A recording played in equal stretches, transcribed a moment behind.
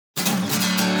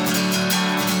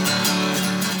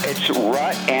It's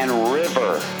Rut and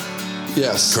River.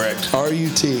 Yes. Correct.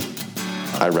 R-U-T.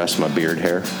 I rest my beard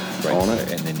hair on it.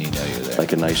 And then you know you're there.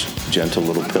 Like a nice, gentle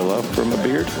little pillow for my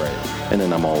beard. Right. And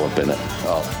then I'm all up in it.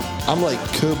 Oh, I'm like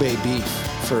Kobe beef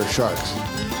for sharks.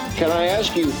 Can I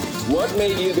ask you, what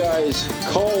made you guys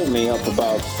call me up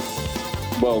about,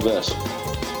 this?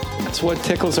 That's what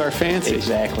tickles our fancy.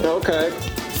 exactly. Okay.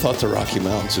 Thought the Rocky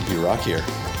Mountains would be rockier.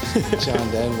 John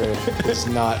Denver is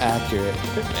not accurate.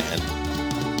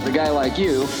 A guy like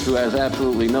you, who has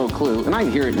absolutely no clue, and I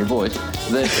can hear it in your voice,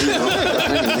 that,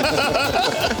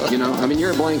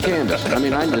 you're a blank canvas. I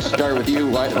can just start with you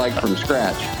like from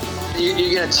scratch.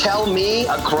 You're going to tell me,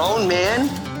 a grown man,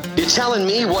 you're telling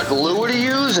me what lure to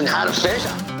use and how to fish?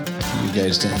 You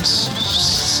guys didn't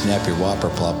snap your whopper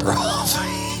plopper off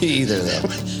either, though.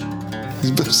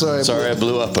 Sorry, I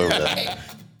blew up over that.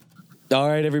 All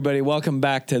right, everybody, welcome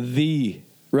back to the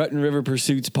Rut and River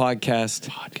Pursuits podcast.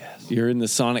 You're in the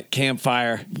Sonic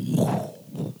Campfire.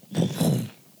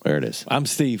 There it is. I'm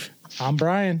Steve. I'm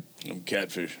Brian. I'm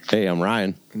Catfish. Hey, I'm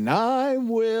Ryan. And I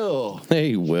will.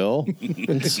 Hey, Will.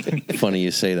 It's funny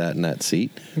you say that in that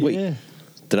seat. Wait,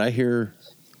 Did I hear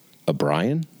a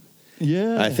Brian?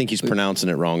 Yeah. I think he's pronouncing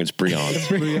it wrong. It's Brian.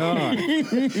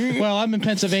 Well, I'm in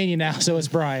Pennsylvania now, so it's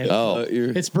Brian. Oh,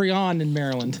 It's Brian in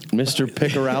Maryland. Mr.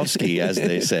 Pikarowski, as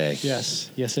they say.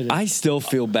 Yes, it is. I still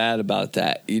feel bad about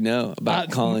that, about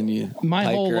calling you my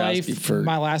Pike whole Kurowski life, for...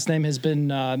 my last name has been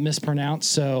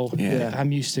mispronounced, so Yeah.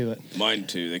 I'm used to it. Mine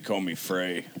too. They call me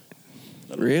Frey.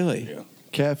 Really? Yeah.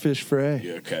 Catfish Frey.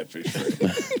 Yeah, Catfish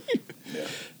Frey. Yeah,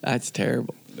 That's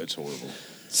terrible. that's horrible.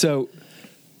 So,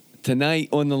 tonight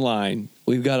on the line,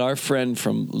 we've got our friend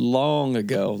from long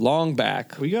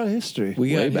back. We got history.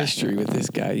 We got Way back. history with this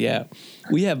guy, yeah.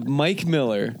 We have Mike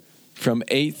Miller from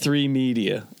 8-3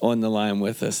 Media on the line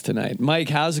with us tonight. Mike,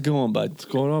 how's it going, bud? What's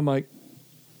going on, Mike?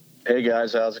 Hey,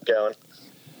 guys, how's it going?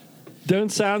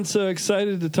 Don't sound so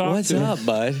excited to talk What's to up,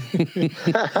 bud?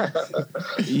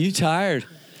 You tired?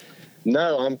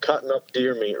 No, I'm cutting up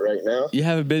deer meat right now. You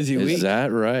have a busy Is week.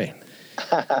 that right?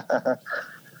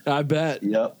 I bet.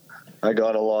 Yep. I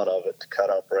got a lot of it to cut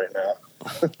up right now.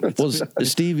 Well,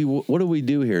 Stevie, what do we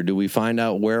do here? Do we find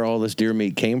out where all this deer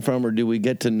meat came from, or do we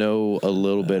get to know a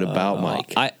little bit about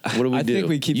Mike? I think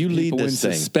we keep you lead people this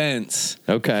in thing. suspense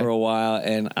Okay. for a while,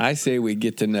 and I say we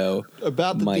get to know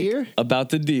About the Mike, deer? About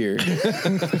the deer.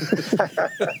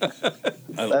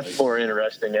 That's more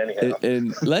interesting anyhow.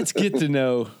 And let's get to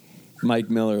know Mike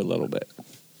Miller a little bit.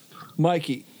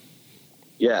 Mikey.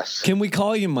 Yes, Can we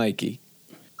call you Mikey?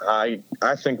 I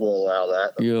think we'll allow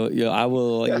that. You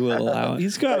will allow it.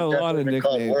 He's got a lot of Definitely been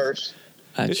called nicknames. worse.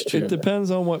 That's true. It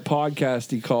depends on what podcast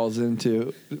he calls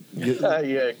into. Yeah,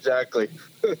 exactly.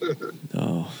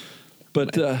 Oh,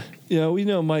 But, we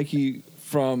know Mikey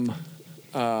from,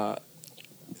 you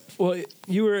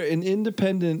were an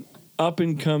independent,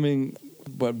 up-and-coming,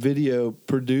 video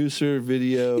producer, I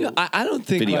don't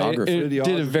think Videographer. I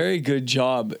did a very good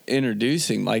job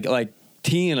introducing like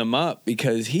teeing him up,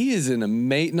 because he is an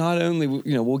amazing. Not only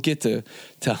we'll get to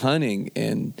hunting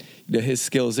and his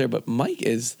skills there, but Mike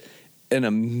is an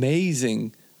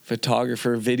amazing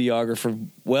photographer, videographer,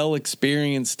 well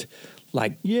experienced,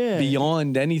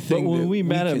 beyond anything. But when we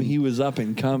met him, can- he was up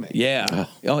and coming. yeah.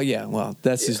 Oh yeah. Well,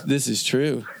 this is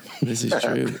true. This is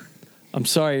true. I'm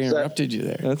sorry I interrupted you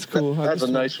there. That's cool. That's a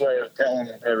nice way of telling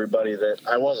everybody that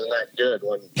I wasn't that good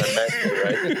when I met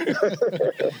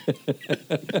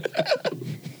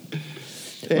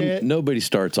you, right? Nobody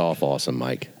starts off awesome,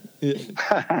 Mike. He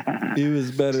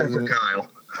was better Except for than Kyle.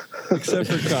 except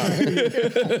for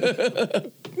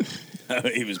Kyle.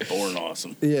 He was born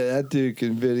awesome. Yeah, that dude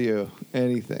can video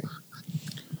anything.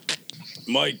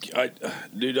 Mike,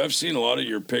 I've seen a lot of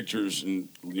your pictures and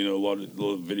a lot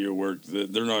of video work.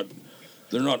 They're not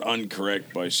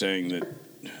incorrect by saying that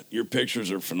your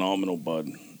pictures are phenomenal, bud.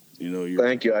 You're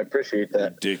Thank you. I appreciate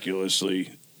that.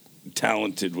 ridiculously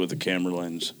talented with a camera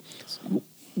lens.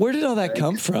 Where did all that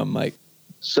come from, Mike?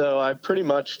 So I pretty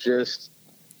much just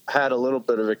had a little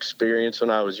bit of experience when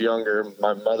I was younger.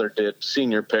 My mother did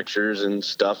senior pictures and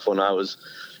stuff when I was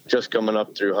just coming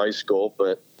up through high school,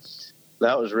 but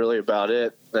that was really about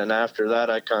it. Then after that,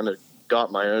 I kind of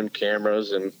got my own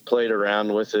cameras and played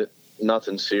around with it.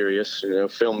 Nothing serious,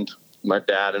 filmed my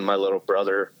dad and my little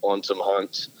brother on some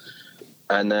hunts.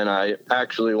 And then I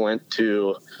actually went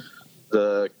to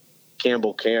the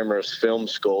Campbell Cameras film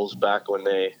schools back when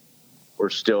they were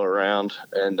still around.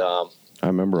 And I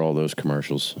remember all those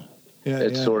commercials. Yeah,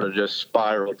 it sort of just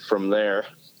spiraled from there.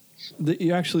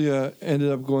 You actually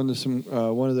ended up going to some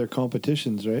one of their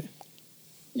competitions, right?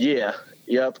 Yeah.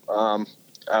 Yep.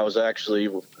 I was actually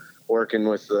working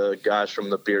with the guys from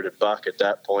the Bearded Buck at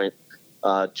that point.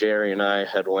 Jerry and I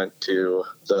had went to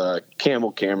the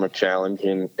Campbell Camera Challenge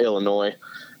in Illinois,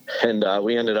 and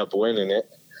we ended up winning it.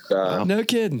 No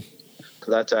kidding.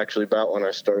 That's actually about when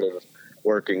I started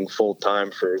working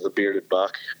full-time for the Bearded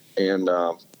Buck, and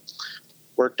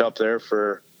worked up there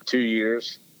for 2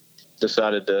 years.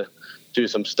 Decided to do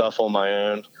some stuff on my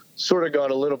own. Sort of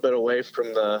got a little bit away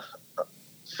from the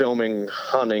filming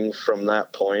hunting from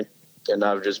that point, and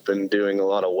I've just been doing a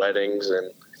lot of weddings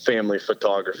and family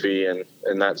photography and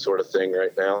that sort of thing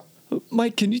right now.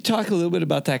 Mike, can you talk a little bit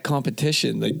about that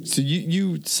competition? Like, so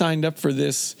you signed up for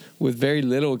this with very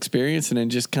little experience and then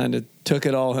just kind of took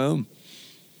it all home.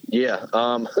 Yeah.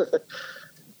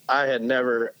 I had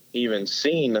never even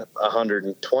seen a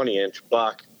 120-inch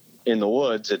buck in the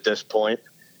woods at this point.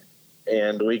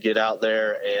 And we get out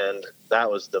there, and that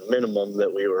was the minimum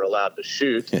that we were allowed to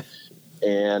shoot.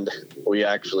 And we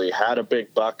actually had a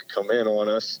big buck come in on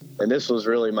us. And this was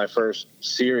really my first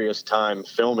serious time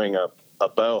filming a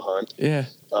bow hunt. Yeah.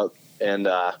 And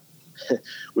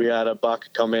we had a buck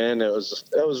come in. It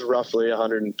was roughly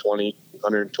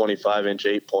 125 inch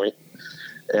 8-point.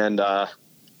 And I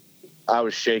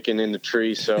was shaking in the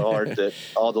tree so hard that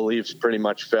all the leaves pretty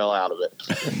much fell out of it.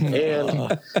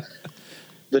 And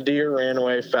the deer ran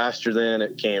away faster than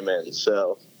it came in.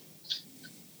 So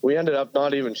we ended up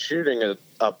not even shooting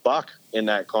a buck in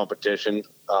that competition.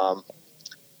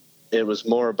 It was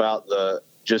more about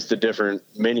just the different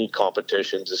mini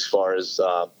competitions as far as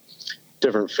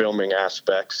different filming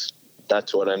aspects.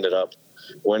 That's what ended up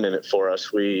winning it for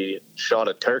us. We shot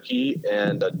a turkey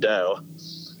and a doe,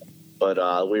 but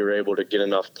we were able to get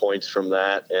enough points from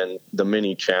that and the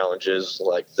mini challenges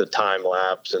like the time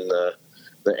lapse and the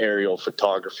aerial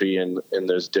photography and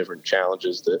those different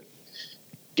challenges that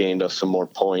gained us some more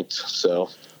points. So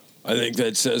I think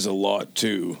that says a lot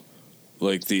too,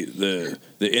 like the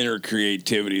inner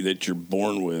creativity that you're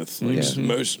born with. Like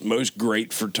most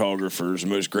great photographers,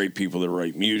 most great people that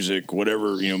write music,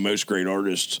 whatever, most great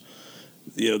artists,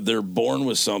 they're born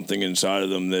with something inside of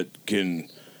them that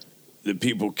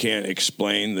people can't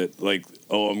explain, that like,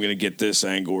 oh, I'm going to get this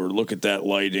angle, or look at that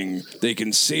lighting. They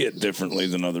can see it differently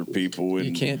than other people. And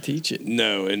you can't teach it.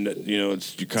 No, and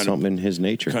it's you kind something in his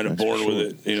nature, kind of born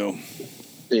with it.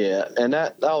 Yeah, and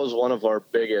that was one of our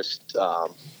biggest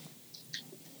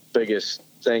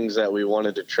things that we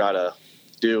wanted to try to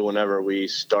do whenever we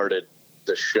started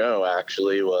the show.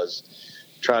 Actually, was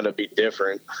try to be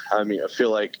different. I mean, I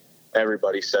feel like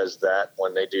everybody says that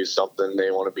when they do something,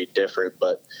 they want to be different,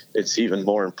 but it's even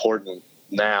more important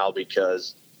now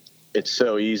because it's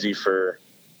so easy for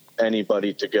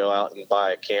anybody to go out and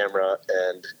buy a camera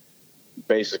and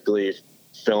basically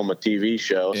film a TV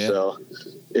show. Yeah. So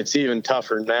it's even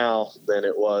tougher now than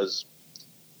it was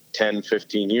 10,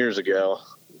 15 years ago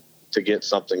to get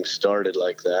something started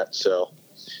like that. So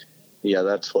yeah,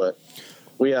 that's what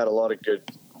we had, a lot of good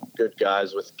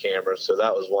guys with cameras. So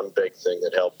that was one big thing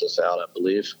that helped us out, I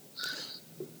believe.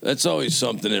 That's always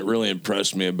something that really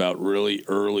impressed me about really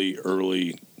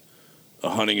early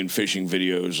hunting and fishing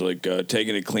videos, like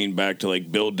taking it clean back to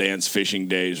like Bill Dance fishing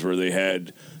days where they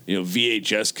had,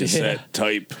 VHS cassette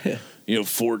type,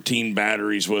 14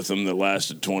 batteries with them that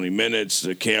lasted 20 minutes.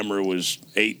 The camera was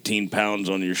 18 pounds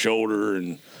on your shoulder,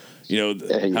 and,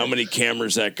 how many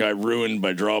cameras that guy ruined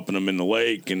by dropping them in the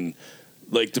lake. And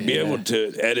like to be able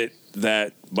to edit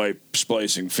that by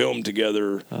splicing film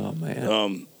together. Oh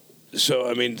man. So,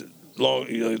 I mean,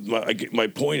 my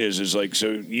point is like,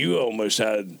 so you almost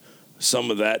had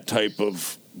some of that type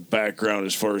of background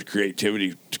as far as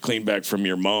creativity to clean back from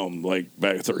your mom, like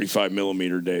back 35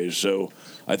 millimeter days. So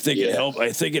I think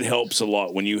it helps a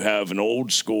lot when you have an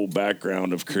old school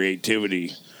background of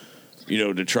creativity,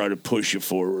 to try to push you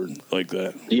forward like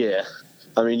that. Yeah.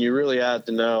 I mean, you really had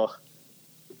to know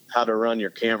how to run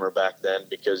your camera back then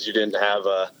because you didn't have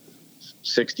a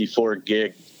 64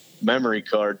 gig memory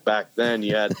card back then.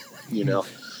 You had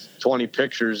 20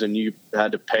 pictures and you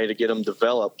had to pay to get them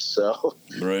developed. So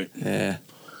right. Yeah.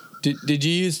 Did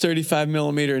you use 35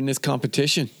 millimeter in this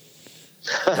competition?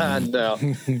 No,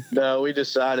 we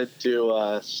decided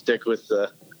to stick with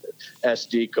the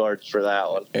SD cards for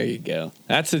that one. There you go.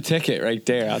 That's the ticket right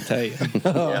there, I'll tell you.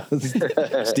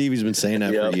 Stevie's been saying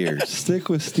that for years. Stick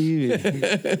with Stevie.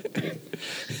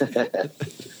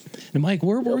 Now, Mike,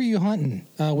 where were you hunting?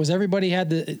 Was everybody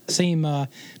had the same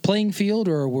playing field,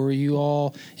 or were you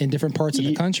all in different parts of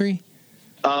the country?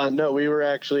 No, we were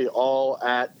actually all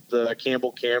at the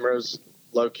Campbell Cameras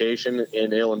location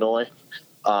in Illinois.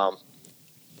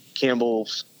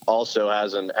 Campbell's also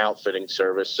has an outfitting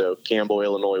service, so Campbell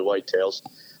Illinois Whitetails.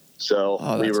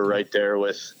 So we were right there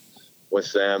with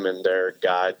with them and their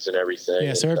guides and everything.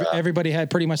 Yeah, so And, everybody had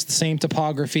pretty much the same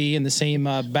topography and the same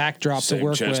backdrop Same to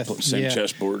work chess, with. same yeah.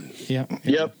 chessboard. Yeah.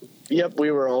 Yep.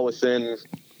 We were all within,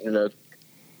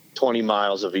 20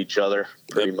 miles of each other,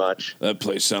 pretty much. That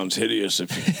place sounds hideous.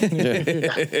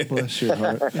 Bless your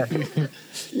heart.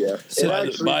 Yeah. So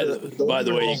by the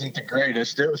weather way, wasn't the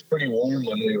greatest. It was pretty warm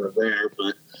when we were there,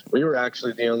 but we were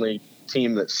actually the only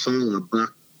team that saw a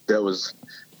buck that was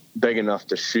big enough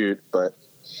to shoot. But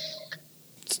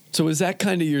So was that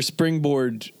kind of your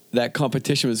springboard? That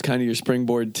competition was kind of your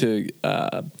springboard to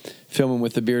filming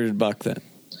with the bearded buck then?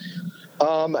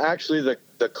 actually,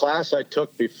 the class I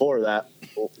took before that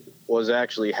was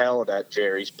actually held at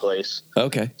Jerry's place.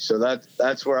 Okay. So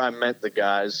that's where I met the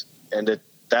guys. And at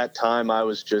that time, I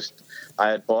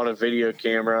had bought a video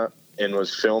camera and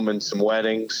was filming some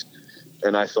weddings.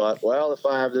 And I thought, well, if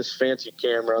I have this fancy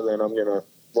camera, then I'm going to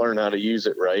learn how to use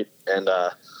it right. And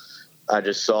I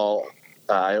just saw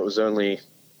it was only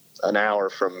an hour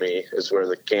from me is where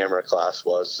the camera class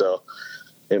was. So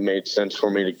it made sense for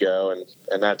me to go.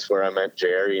 And that's where I met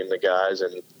Jerry and the guys.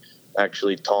 And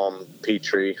actually, Tom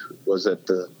Petrie was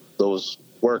was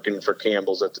working for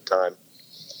Campbell's at the time.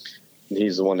 And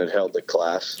he's the one that held the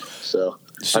class. So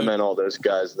I met all those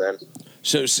guys then.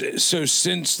 So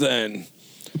since then,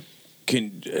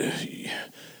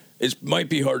 it might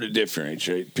be hard to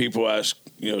differentiate. People ask,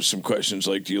 some questions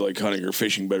like, do you like hunting or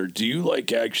fishing better? Do you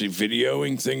like actually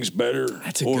videoing things better?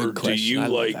 That's a or good question. do you I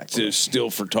love like that to still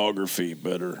photography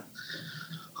better?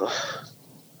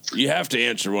 You have to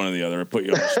answer one or the other. I put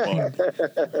you on the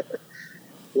spot.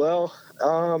 Well,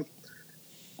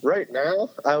 right now,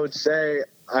 I would say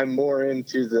I'm more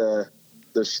into the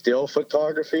still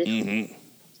photography. Mm-hmm.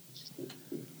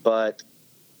 But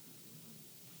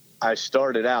I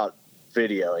started out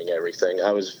videoing everything.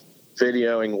 I was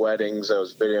videoing weddings. I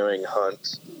was videoing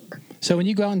hunts. So when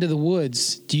you go out into the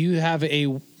woods, do you have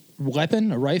a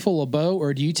weapon, a rifle, a bow,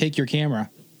 or do you take your camera?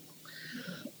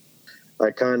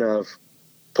 I kind of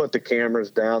put the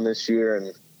cameras down this year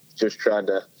and just tried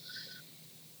to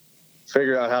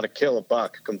figure out how to kill a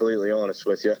buck, completely honest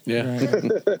with you. Yeah.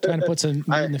 Right. Trying to put some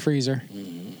meat in the freezer.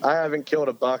 I haven't killed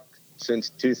a buck since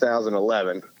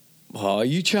 2011. Oh, are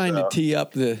you trying to tee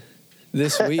up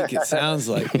this week? It sounds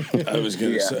like. I was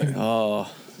going to say.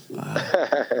 Oh. Wow.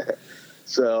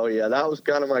 So, yeah, that was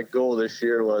kind of my goal this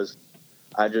year was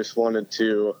I just wanted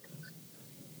to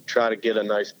try to get a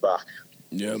nice buck.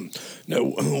 Yeah.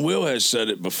 No, Will has said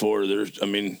it before.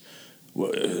 In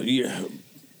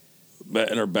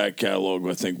our back catalog,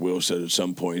 I think Will said at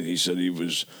some point, he said he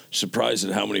was surprised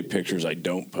at how many pictures I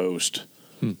don't post.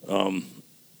 And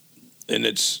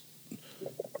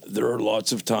there are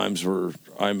lots of times where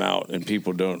I'm out and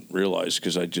people don't realize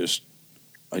because I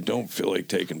don't feel like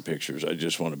taking pictures. I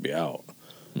just want to be out.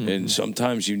 Mm-hmm. And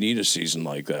sometimes you need a season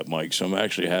like that, Mike. So I'm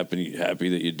actually happy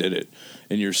that you did it.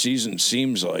 And your season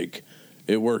seems like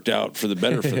it worked out for the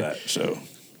better for that. So,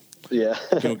 yeah.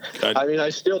 I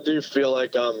still do feel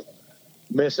like I'm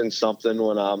missing something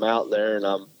when I'm out there and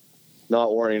I'm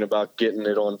not worrying about getting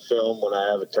it on film when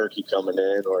I have a turkey coming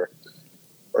in or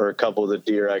a couple of the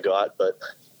deer I got, but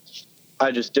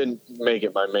I just didn't make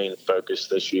it my main focus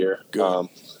this year.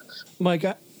 Mike,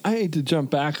 I hate to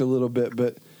jump back a little bit,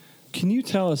 but can you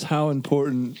tell us how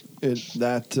important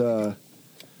that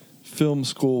film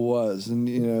school was? And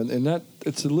and that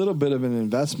it's a little bit of an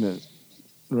investment,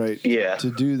 right? Yeah. To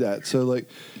do that. So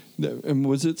and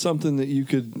was it something that you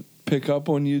could pick up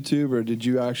on YouTube, or did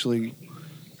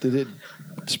it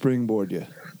springboard you?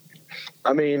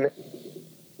 I mean,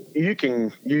 you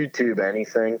can YouTube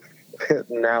anything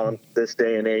now in this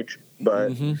day and age,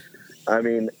 but I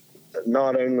mean,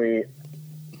 not only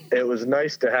it was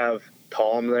nice to have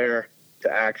Tom there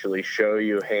to actually show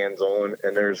you hands-on,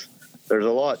 and there's a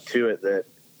lot to it that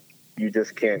you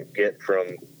just can't get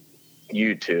from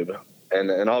YouTube.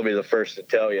 And I'll be the first to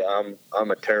tell you,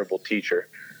 I'm a terrible teacher.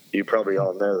 You probably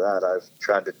all know that. I've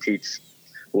tried to teach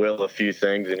Will a few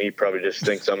things, and he probably just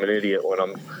thinks I'm an idiot when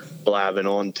I'm blabbing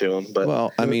on to him. But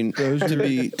well, I mean,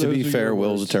 to be fair,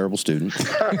 Will's a terrible student.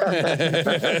 But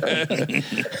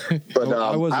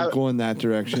I wasn't going that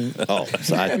direction. Oh,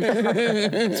 sorry.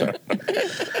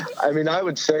 I mean, I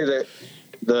would say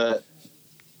that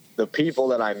the people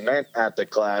that I met at the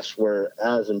class were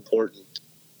as important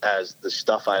as the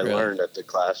stuff I learned at the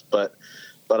class. But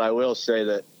I will say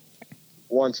that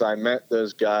once I met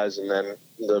those guys, and then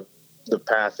the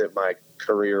path that my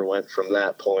career went from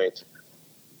that point,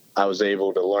 I was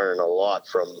able to learn a lot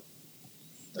from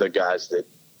the guys that,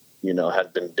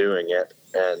 had been doing it.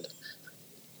 And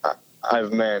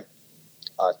I've met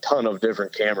a ton of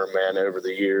different cameramen over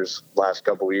the years, last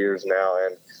couple of years now,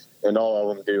 and all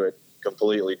of them do it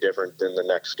completely different than the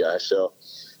next guy. So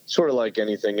sort of like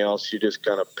anything else, you just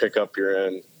kind of pick up your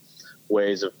own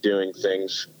ways of doing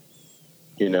things,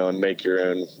 you know, and make your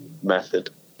own method.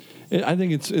 I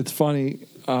think it's funny.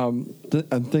 I'm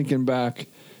thinking back,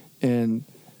 and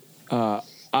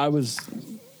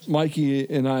Mikey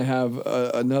and I have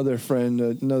another friend,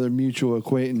 another mutual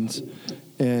acquaintance,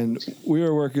 and we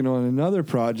were working on another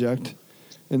project,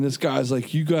 and this guy's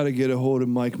like, "You got to get a hold of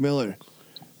Mike Miller,"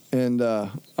 and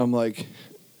I'm like,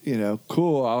 you know,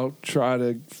 cool. I'll try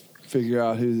to figure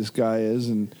out who this guy is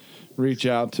and reach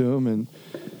out to him,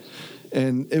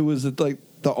 and it was at like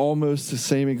almost the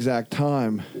same exact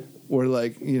time where,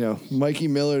 like, you know, Mikey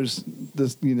Miller's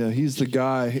this, you know, he's the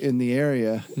guy in the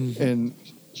area, and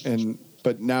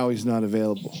but now he's not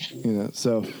available, you know.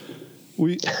 So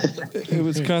it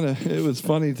was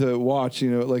funny to watch,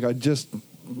 you know. Like, I just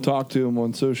talked to him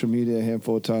on social media a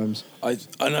handful of times. I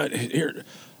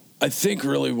think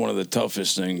really one of the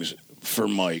toughest things for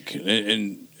Mike,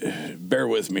 and bear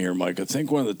with me here, Mike. I think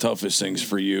one of the toughest things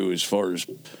for you, as far as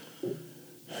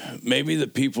maybe the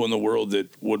people in the world that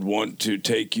would want to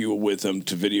take you with them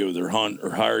to video their hunt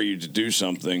or hire you to do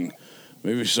something,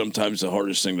 maybe sometimes the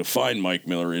hardest thing to find Mike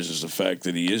Miller is the fact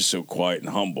that he is so quiet and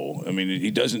humble. I mean,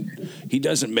 he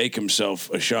doesn't make himself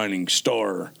a shining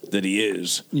star that he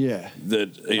is. Yeah.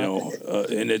 That, you know,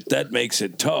 and that makes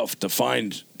it tough to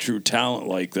find true talent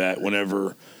like that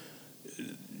whenever,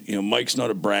 you know, Mike's not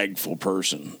a bragful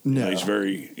person. No. You know, he's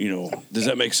very, you know, does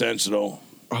that make sense at all?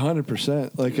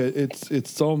 100%. Like,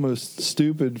 it's almost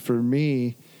stupid for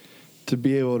me to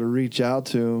be able to reach out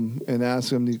to him and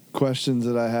ask him the questions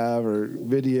that I have, or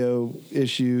video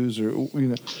issues, or, you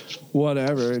know,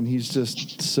 whatever. And he's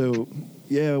just so,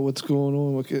 yeah, what's going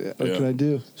on? What can I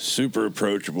do? Super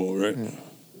approachable, right? Yeah.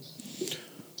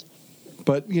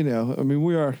 But, you know, I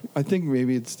mean, I think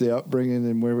maybe it's the upbringing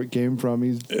and where it came from.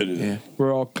 It is. Yeah.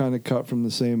 We're all kind of cut from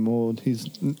the same mold. He's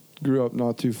grew up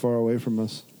not too far away from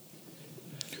us.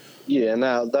 Yeah, and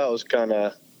that was kind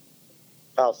of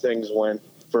how things went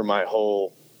for my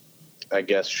whole, I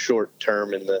guess, short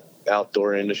term in the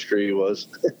outdoor industry was,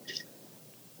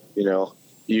 you know,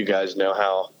 you guys know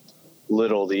how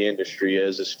little the industry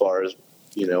is as far as,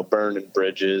 you know, burning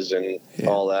bridges and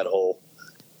all that whole,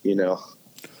 you know.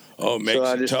 Oh, it makes so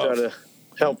I it just tough. try to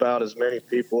help out as many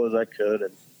people as I could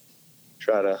and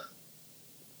try to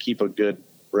keep a good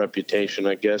reputation,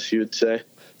 I guess you would say.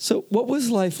 So what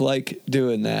was life like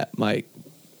doing that, Mike?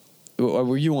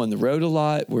 Were you on the road a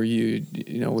lot? Were you,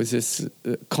 you know, was this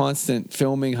constant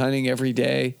filming, hunting every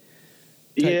day?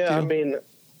 Yeah, deal? I mean,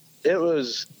 it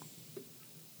was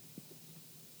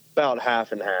about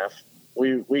half and half.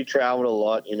 We traveled a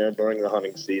lot, you know, during the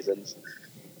hunting seasons.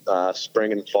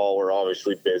 Spring and fall were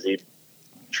obviously busy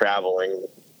traveling,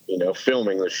 you know,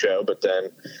 filming the show, but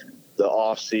then the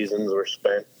off seasons were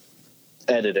spent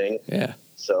editing. Yeah.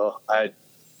 So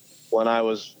when I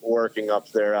was working up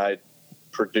there, I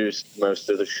produced most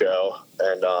of the show,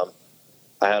 and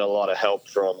I had a lot of help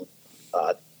from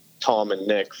Tom and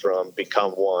Nick from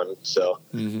Become One. So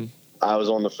I was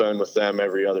on the phone with them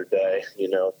every other day, you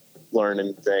know,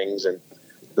 learning things, and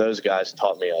those guys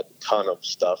taught me a ton of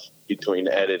stuff between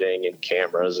editing and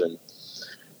cameras, and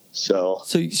so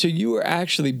you were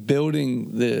actually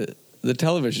building the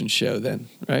television show then,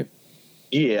 right?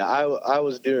 Yeah, I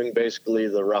was doing basically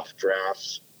the rough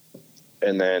drafts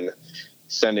and then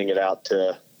sending it out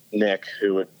to Nick,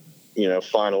 who would, you know,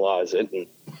 finalize it and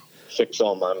fix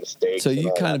all my mistakes. So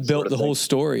you kind of built the whole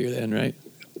story then, right?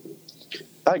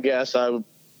 I guess I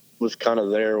was kind of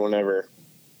there whenever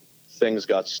things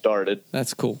got started.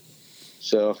 That's cool.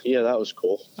 So, yeah, that was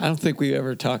cool. I don't think we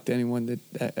ever talked to anyone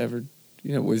that ever,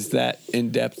 you know, was that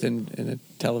in-depth in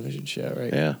a television show,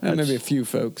 right? Yeah. Maybe a few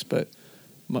folks, but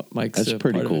Mike's that's a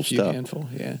pretty part cool of a few stuff. handful.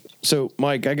 Yeah. So,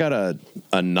 Mike, I got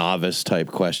a novice type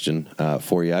question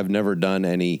for you. I've never done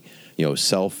any, you know,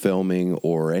 self-filming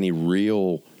or any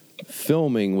real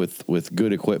filming with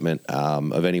good equipment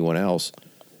of anyone else.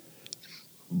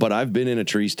 But I've been in a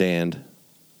tree stand,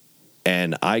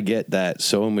 and I get that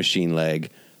sewing machine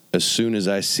leg as soon as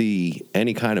I see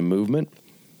any kind of movement.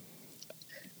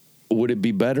 Would it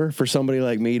be better for somebody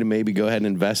like me to maybe go ahead and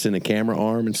invest in a camera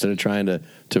arm instead of trying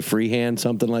to freehand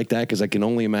something like that? Because I can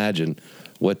only imagine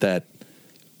what that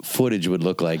footage would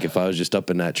look like if I was just up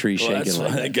in that tree shaking like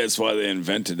I that. think that's why they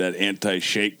invented that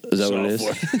anti-shake Is that software.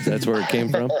 what it is? That's where it came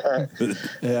from?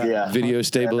 Yeah. Video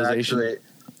stabilization? And actually,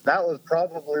 that was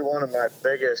probably one of my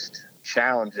biggest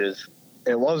challenges.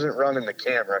 It wasn't running the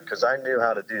camera because I knew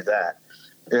how to do that.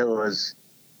 It was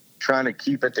trying to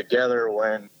keep it together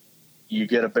when you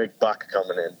get a big buck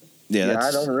coming in. Yeah,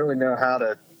 I don't really know how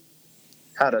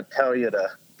to tell you to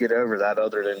get over that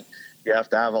other than you have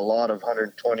to have a lot of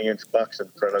 120-inch bucks in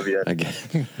front of you.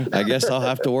 I guess I'll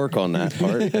have to work on that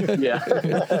part.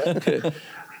 Yeah.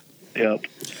 Yep.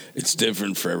 It's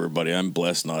different for everybody. I'm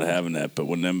blessed not having that, but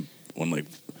when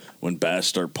bass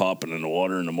start popping in the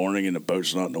water in the morning and the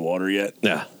boat's not in the water yet,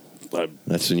 Yeah.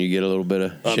 That's when you get a little bit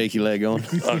of shaky leg on.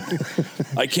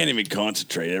 I can't even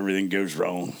concentrate. Everything goes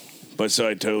wrong. But so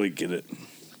I totally get it.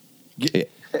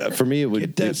 For me, it would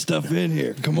Get that stuff in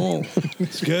here. Come on.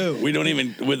 Let's go. We don't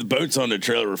even, with the boats on the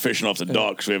trailer, we're fishing off the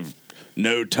docks. We have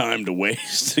no time to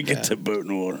waste to get the boat in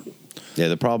the water. Yeah,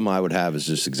 the problem I would have is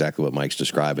just exactly what Mike's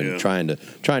describing, Yeah. trying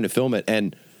to film it.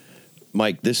 And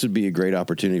Mike, this would be a great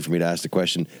opportunity for me to ask the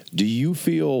question: do you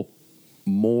feel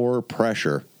more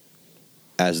pressure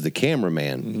as the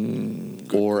cameraman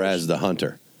or as the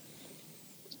hunter?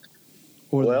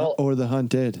 Or the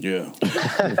hunted. Yeah.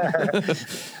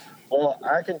 Well,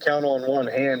 I can count on one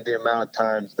hand the amount of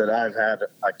times that I've had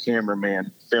a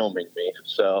cameraman filming me.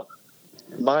 So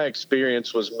my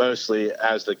experience was mostly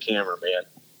as the cameraman.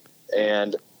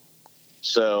 And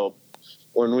so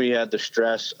when we had the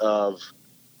stress of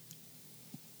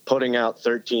putting out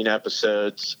 13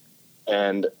 episodes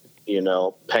and,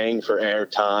 paying for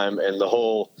airtime and the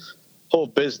whole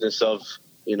business of,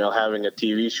 having a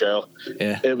TV show,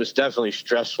 it was definitely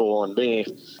stressful on me.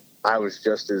 I was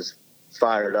just as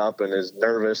fired up and as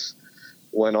nervous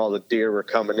when all the deer were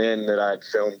coming in that I'd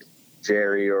filmed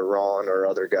Jerry or Ron or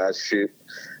other guys shoot.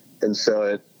 And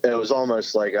so it was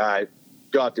almost like I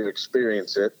got to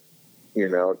experience it,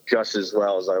 just as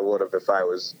well as I would have if I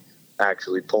was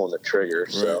actually pulling the trigger.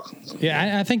 So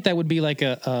Yeah, I think that would be like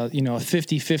a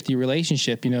 50-50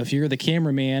 relationship. If you're the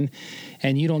cameraman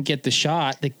and you don't get the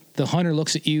shot, the hunter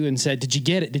looks at you and said, "Did you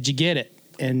get it? Did you get it?"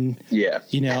 And yeah,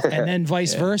 and then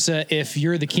vice versa. If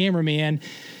you're the cameraman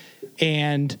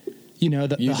and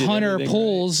the hunter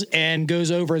pulls and goes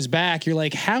over his back, you're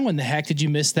like, how in the heck did you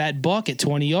miss that buck at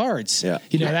 20 yards? Yeah.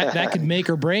 That could make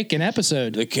or break an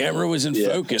episode. The camera was in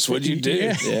focus. What'd you do?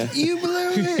 Yeah. You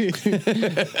blew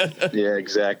it. Yeah,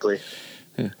 exactly.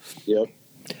 Yep.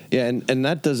 Yeah, and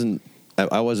that doesn't.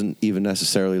 I wasn't even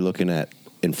necessarily looking at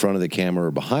in front of the camera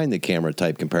or behind the camera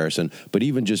type comparison, but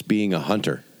even just being a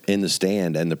hunter in the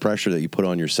stand and the pressure that you put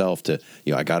on yourself to,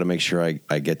 I got to make sure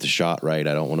I get the shot right.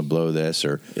 I don't want to blow this,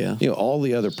 or all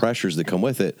the other pressures that come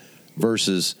with it.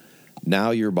 Versus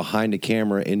now you're behind a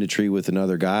camera in the tree with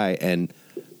another guy, and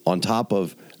on top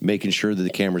of making sure that the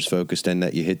camera's focused and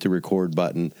that you hit the record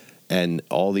button and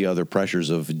all the other pressures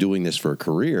of doing this for a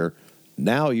career,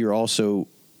 now you're also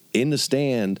in the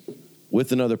stand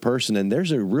with another person, and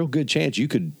there's a real good chance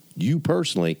you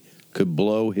personally could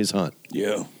blow his hunt.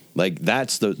 Yeah. Like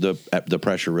that's the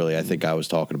pressure really I think I was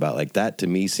talking about. Like that to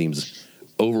me seems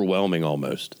overwhelming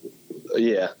almost.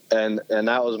 Yeah, and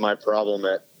that was my problem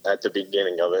at the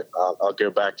beginning of it. I'll go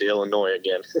back to Illinois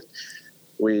again.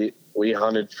 We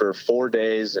hunted for 4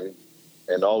 days and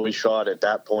all we shot at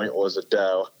that point was a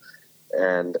doe,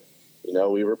 and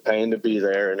we were paying to be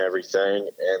there and everything,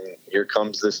 and here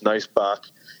comes this nice buck,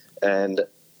 and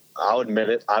I'll admit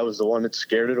it, I was the one that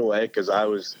scared it away because I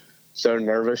was so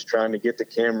nervous trying to get the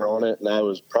camera on it, and I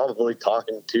was probably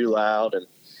talking too loud and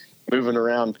moving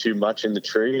around too much in the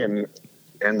tree, and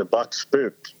the buck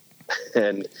spooked.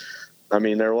 And I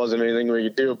mean, there wasn't anything we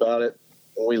could do about it.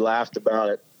 We laughed about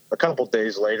it a couple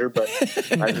days later, but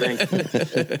I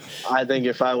think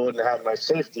if I wouldn't have my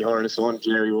safety harness on,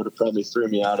 Jerry would have probably threw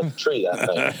me out of the tree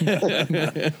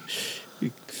that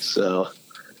night. So.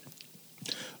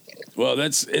 Well,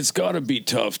 it's got to be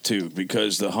tough too,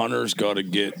 because the hunter's got to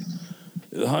get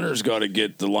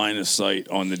the line of sight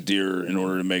on the deer in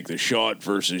order to make the shot,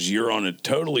 versus you're on a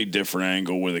totally different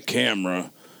angle with a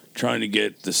camera trying to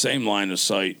get the same line of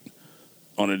sight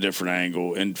on a different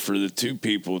angle. And for the two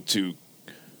people to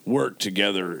work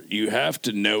together, you have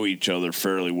to know each other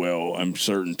fairly well, I'm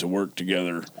certain, to work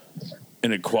together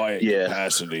in a quiet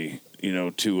capacity,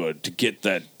 to get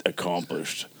that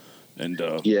accomplished. And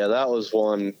that was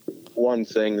one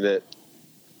thing that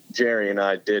Jerry and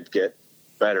I did get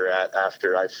better at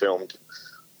after I filmed,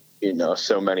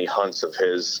 so many hunts of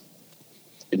his.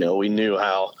 We knew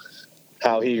how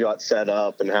he got set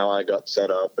up and how I got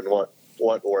set up and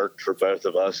what worked for both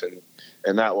of us,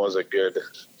 and that was a good,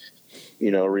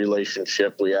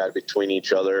 relationship we had between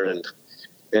each other, and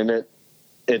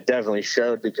it definitely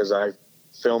showed, because I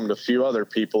filmed a few other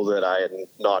people that I had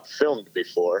not filmed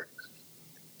before,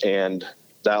 and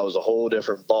that was a whole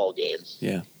different ball game.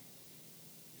 Yeah.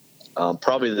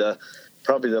 Probably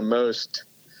the most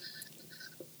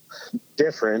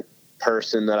different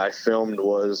person that I filmed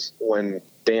was when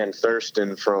Dan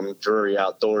Thurston from Drury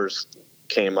Outdoors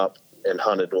came up and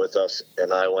hunted with us,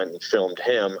 and I went and filmed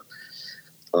him.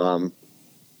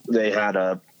 they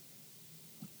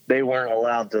weren't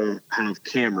allowed to have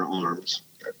camera arms.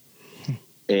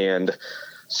 And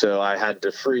so I had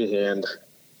to freehand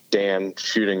Dan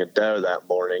shooting a doe that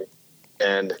morning.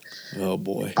 And oh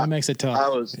boy, that makes it tough.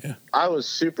 I was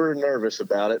super nervous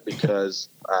about it because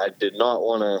I did not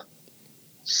want to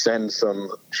send some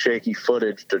shaky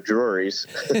footage to Drury's.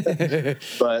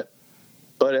 but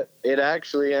it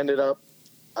actually ended up,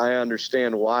 I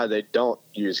understand why they don't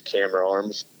use camera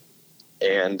arms.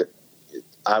 And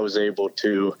I was able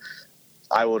to,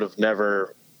 I would have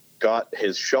never got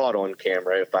his shot on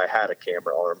camera if I had a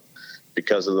camera arm,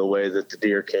 because of the way that the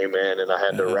deer came in and I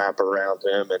had to wrap around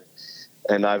him.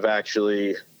 And I've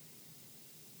actually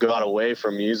got away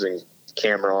from using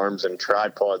camera arms and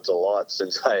tripods a lot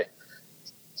since I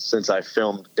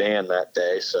filmed Dan that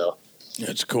day. So yeah,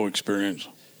 it's a cool experience.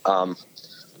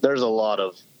 There's a lot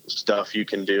of stuff you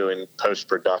can do in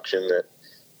post-production that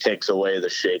takes away the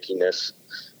shakiness.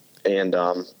 And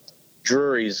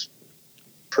Drury's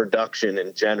production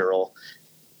in general,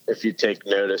 if you take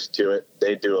notice to it,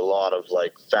 they do a lot of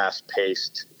like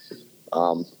fast-paced.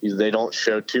 They don't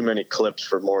show too many clips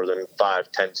for more than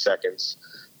 5-10 seconds.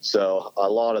 So a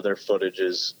lot of their footage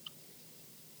is,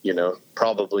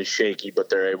 probably shaky, but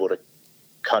they're able to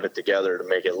cut it together to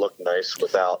make it look nice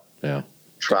without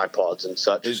tripods and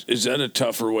such. Is that a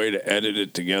tougher way to edit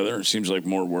it together? It seems like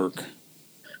more work.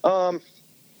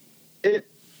 It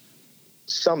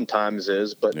sometimes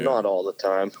is, but not all the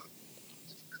time.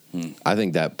 I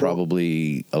think that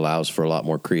probably allows for a lot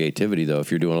more creativity, though.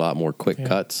 If you're doing a lot more quick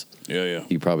cuts,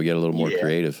 you probably get a little more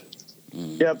creative.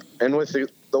 Yep, and with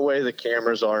the way the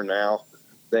cameras are now,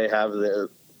 they have the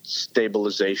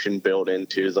stabilization built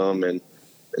into them and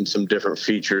some different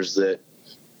features that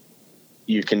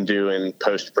you can do in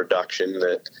post-production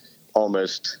that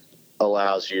almost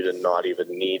allows you to not even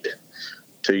need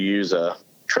to use a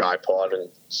tripod in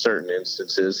certain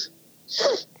instances.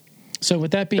 So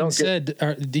with that being said,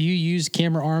 do you use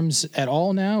camera arms at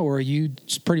all now, or are you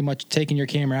just pretty much taking your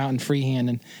camera out and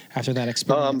freehanding after that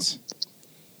experience?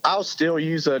 I'll still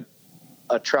use a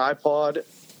tripod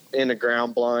in a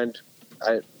ground blind.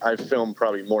 I film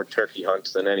probably more turkey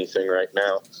hunts than anything right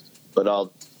now, but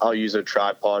I'll use a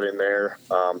tripod in there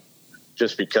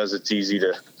just because it's easy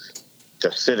to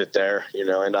sit it there,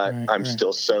 and I'm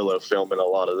still solo filming a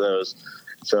lot of those.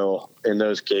 So in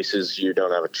those cases, you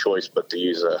don't have a choice but to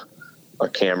use a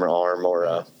camera arm or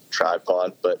a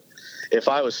tripod. But if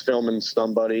I was filming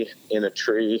somebody in a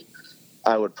tree,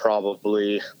 I would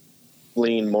probably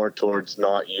lean more towards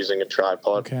not using a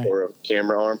tripod or a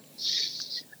camera arm.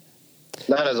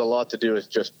 That has a lot to do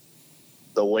with just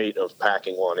the weight of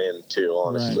packing one in too,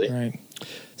 honestly. Right.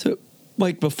 So,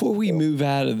 Mike, before we move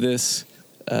out of this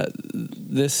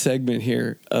segment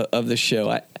here of the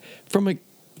show, from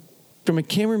a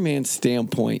cameraman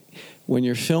standpoint, when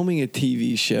you're filming a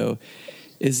TV show,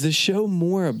 is the show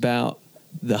more about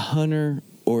the hunter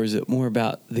or is it more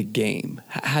about the game?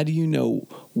 How do you know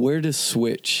where to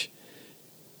switch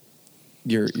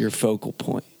your focal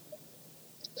point?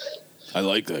 I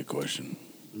like that question.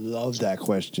 Love that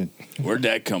question. Where'd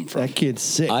that come from? That kid's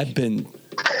sick. I've been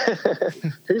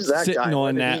Who's that sitting guy?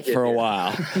 on that for a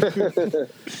while.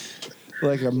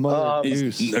 Like a mother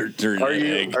goose.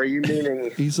 Are you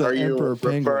meaning? He's an are you emperor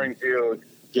referring to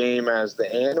game as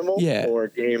the animal, or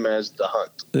game as the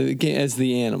hunt? The game as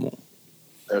the animal.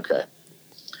 Okay.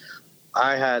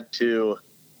 I had to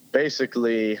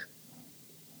basically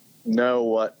know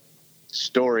what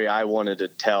story I wanted to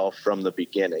tell from the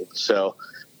beginning. So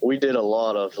we did a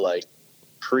lot of like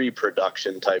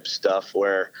pre-production type stuff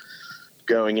where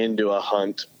going into a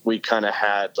hunt, we kind of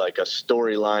had like a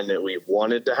storyline that we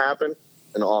wanted to happen.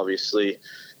 And obviously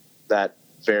that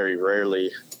very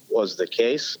rarely was the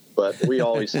case, but we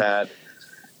always had,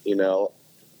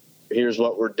 here's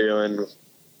what we're doing.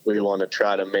 We want to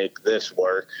try to make this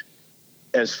work.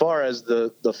 As far as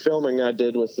the filming I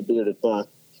did with the Bearded Buck,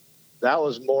 that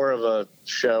was more of a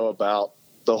show about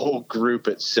the whole group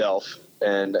itself.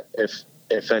 And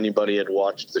if anybody had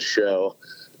watched the show,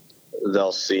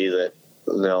 they'll see that,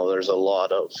 there's a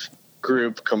lot of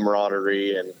group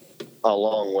camaraderie and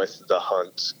along with the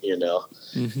hunt,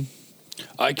 Mm-hmm.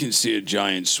 I can see a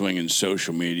giant swing in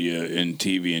social media and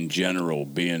TV in general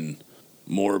being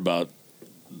more about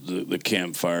the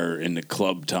campfire and the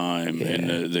club time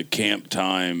and the camp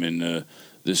time and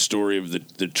the story of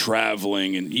the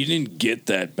traveling. And you didn't get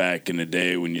that back in the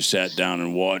day when you sat down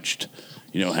and watched,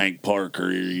 Hank Parker.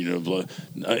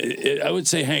 I would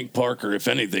say Hank Parker, if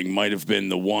anything, might have been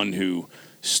the one who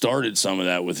started some of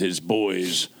that with his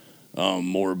boys,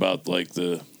 more about like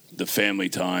the family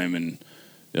time and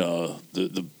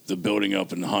the building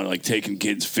up and hunt, like taking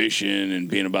kids fishing and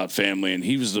being about family. And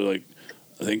he was like,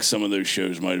 I think some of those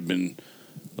shows might have been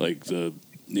like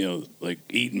like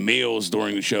eating meals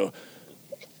during the show.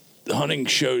 The hunting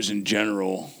shows in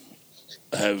general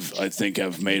have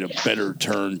made a better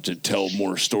turn to tell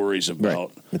more stories about.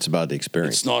 Right. It's about the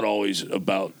experience. It's not always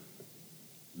about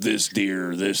this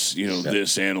deer, this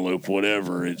this antelope,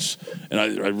 whatever. I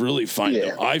really find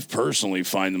them. I personally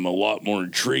find them a lot more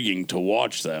intriguing to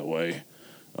watch that way,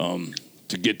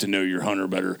 to get to know your hunter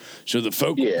better. So the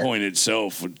focal point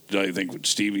itself, I think what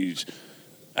Stevie's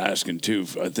asking too.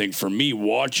 I think for me,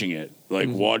 watching it,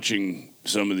 watching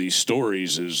some of these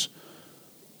stories is,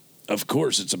 of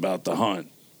course, it's about the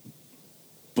hunt,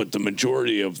 but the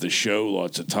majority of the show,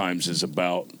 lots of times, is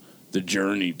about the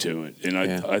journey to it. And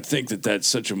I think that's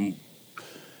such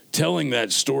telling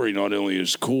that story not only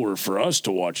is cooler for us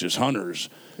to watch as hunters,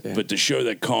 but to show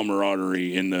that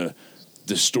camaraderie in the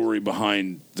story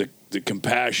behind the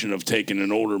compassion of taking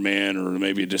an older man or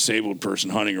maybe a disabled person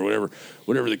hunting or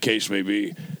whatever the case may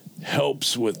be,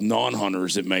 helps with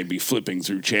non-hunters that may be flipping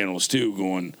through channels too,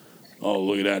 going, oh,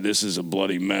 look at that, this is a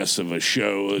bloody mess of a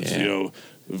show. It's,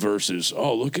 versus,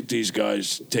 oh, look at these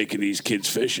guys taking these kids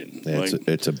fishing. Yeah,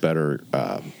 it's a better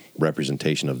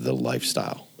representation of the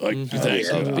lifestyle. Thank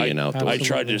you. Of being outdoors. I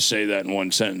tried to say that in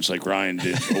one sentence like Ryan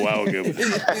did a while ago.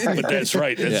 But that's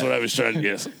right. That's what I was trying to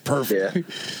guess. Perfect. Yeah.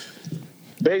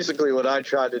 Basically, what I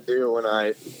tried to do when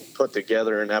I put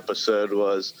together an episode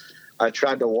was I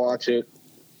tried to watch it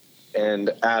and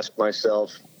ask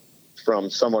myself from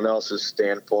someone else's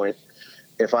standpoint,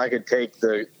 if I could take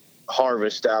the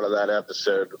harvest out of that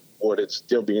episode, would it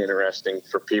still be interesting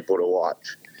for people to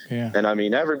watch? Yeah. And I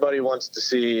mean, everybody wants to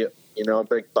see, a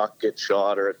big buck get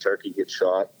shot or a turkey get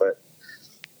shot, but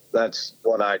that's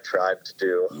what I tried to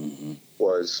do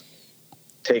was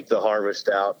take the harvest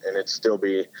out and it still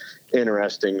be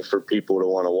interesting for people to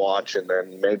want to watch and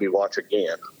then maybe watch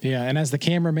again. Yeah, and as the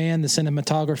cameraman, the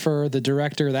cinematographer, the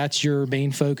director, that's your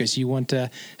main focus. You want to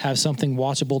have something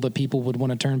watchable that people would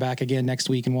want to turn back again next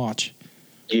week and watch.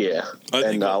 Yeah. I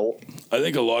think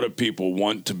a lot of people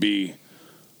want to be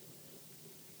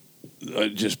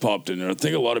just popped in there. I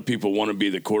think a lot of people want to be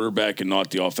the quarterback and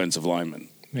not the offensive lineman.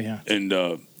 Yeah. And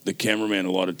the cameraman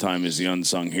a lot of time is the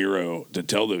unsung hero to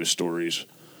tell those stories.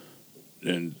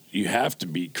 And you have to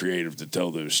be creative to tell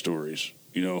those stories,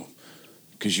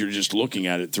 because you're just looking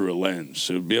at it through a lens.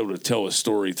 So to be able to tell a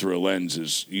story through a lens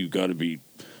is, you got to be,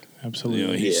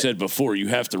 absolutely. He said before, you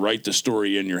have to write the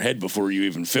story in your head before you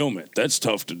even film it. That's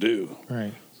tough to do.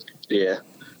 Right. Yeah.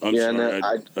 I'm sorry,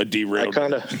 I derailed.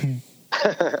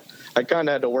 I kind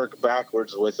of had to work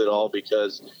backwards with it all,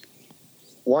 because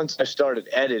once I started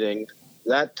editing,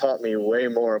 that taught me way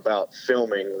more about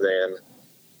filming than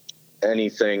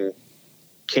anything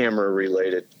camera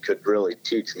related could really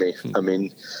teach me. I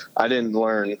mean, I didn't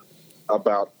learn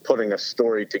about putting a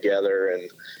story together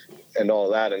and all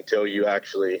that until you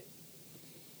actually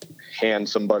hand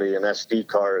somebody an SD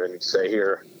card and say,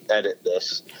 here, edit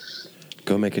this.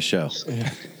 Go make a show.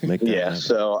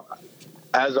 So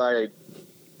as I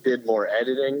did more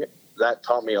editing, that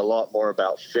taught me a lot more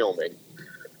about filming.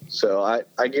 So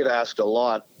I get asked a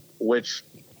lot which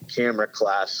camera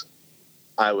class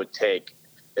I would take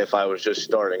if I was just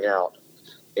starting out.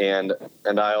 And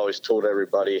I always told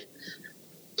everybody,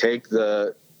 take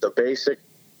the basic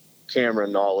camera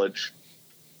knowledge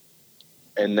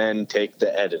and then take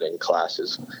the editing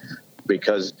classes.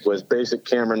 Because with basic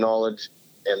camera knowledge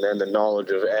and then the knowledge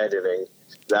of editing,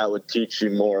 that would teach you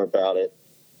more about it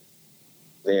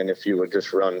than if you would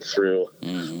just run through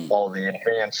all the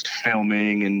advanced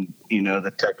filming and,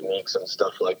 the techniques and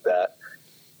stuff like that.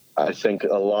 I think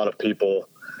a lot of people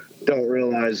don't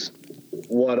realize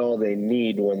what all they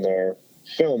need when they're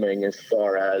filming as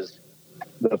far as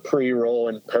the pre-roll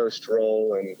and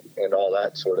post-roll and all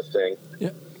that sort of thing.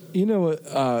 Yeah. You know what?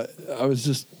 I was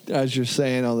just, as you're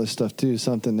saying all this stuff too,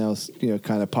 something else,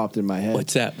 kind of popped in my head.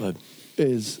 What's that, bud?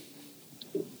 Is,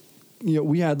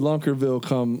 we had Lunkerville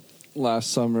come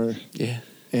last summer. Yeah.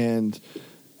 And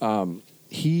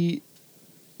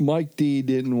Mike D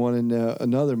didn't want to know,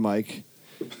 another Mike,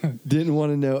 didn't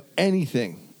want to know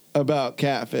anything about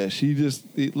catfish.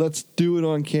 Let's do it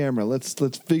on camera. Let's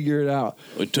figure it out.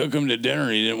 We took him to dinner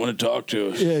and he didn't want to talk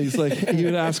to us. Yeah, he's like, he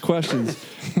would ask questions.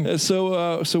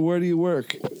 So where do you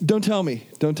work? Don't tell me.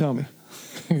 Do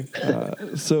you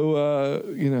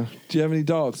have any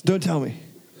dogs? Don't tell me.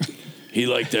 He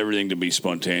liked everything to be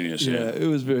spontaneous. Yeah.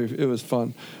 It was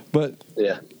fun. But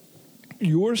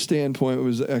your standpoint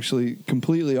was actually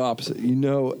completely opposite.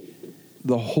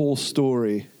 The whole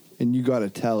story and you got to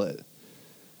tell it.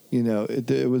 You know,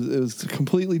 it was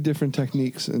completely different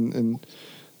techniques, and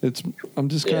I'm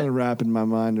just kind of wrapping my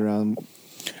mind around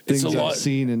things I've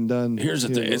seen and done. Here's the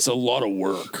thing: it's a lot of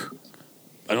work.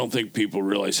 I don't think people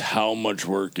realize how much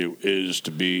work it is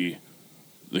to be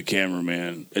the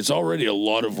cameraman. It's already a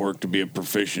lot of work to be a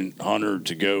proficient hunter,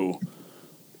 to go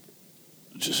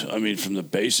from the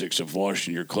basics of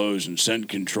washing your clothes and scent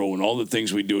control and all the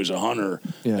things we do as a hunter,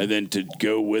 and then to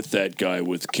go with that guy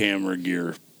with camera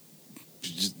gear,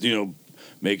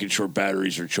 making sure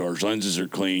batteries are charged, lenses are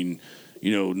clean,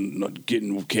 not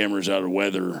getting cameras out of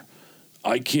weather.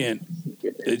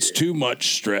 It's too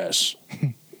much stress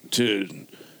to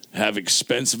have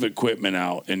expensive equipment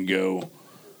out and go,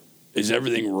 is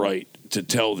everything right to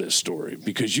tell this story?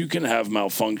 Because you can have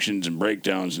malfunctions and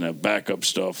breakdowns and have backup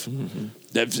stuff. Mm-hmm.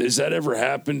 Has that ever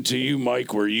happened to you,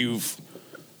 Mike, where you've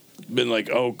been like,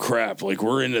 oh, crap, like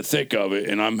we're in the thick of it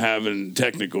and I'm having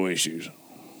technical issues?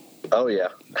 Oh, yeah.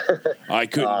 I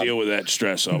couldn't deal with that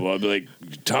stress. I'd be like,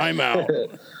 time out.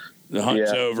 The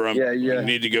hunt's over. I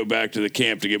need to go back to the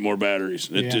camp to get more batteries.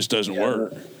 It just doesn't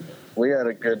work. We had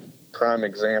a good prime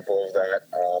example of that.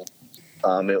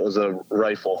 It was a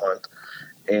rifle hunt,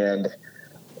 and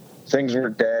things were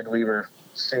dead. We were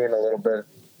seeing a little bit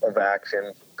of action,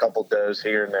 a couple does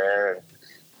here and there,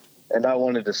 and I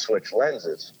wanted to switch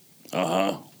lenses.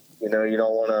 Uh-huh. You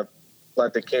don't want to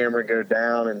let the camera go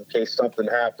down in case something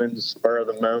happens, spur of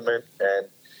the moment,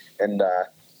 and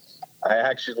I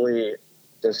actually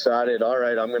decided, all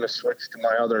right, I'm going to switch to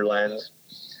my other lens,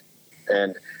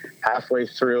 and halfway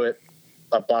through it,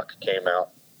 a buck came out,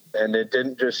 and it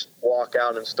didn't just walk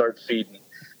out and start feeding.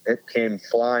 It came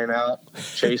flying out,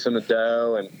 chasing a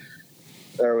doe, and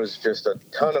there was just a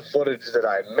ton of footage that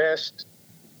I missed,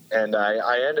 and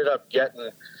I ended up getting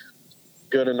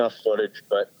good enough footage.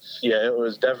 But yeah, it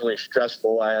was definitely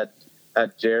stressful. I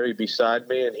had Jerry beside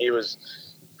me, and he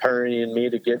was hurrying me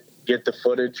to get the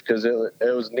footage because it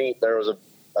was neat. There was a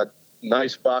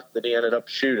nice buck that he ended up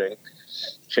shooting,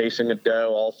 chasing a doe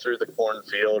all through the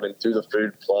cornfield and through the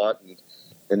food plot,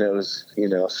 and it was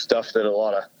stuff that a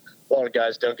lot of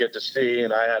guys don't get to see,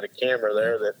 and I had a camera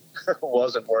there that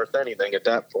wasn't worth anything at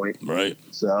that point. Right.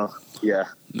 So yeah.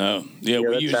 No.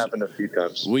 That's happened a few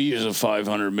times. We use a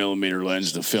 500 millimeter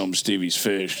lens to film Stevie's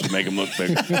fish to make them look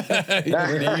bigger.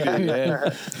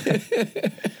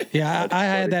 Yeah, I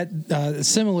had that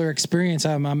similar experience.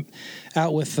 I'm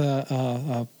out with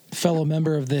a fellow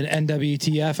member of the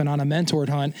NWTF and on a mentored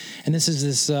hunt, and this is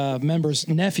this member's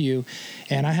nephew,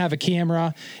 and I have a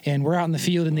camera, and we're out in the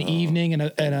field in the evening, and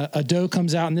a doe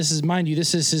comes out, and this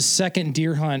is his second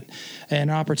deer hunt, an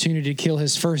opportunity to kill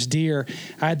his first deer.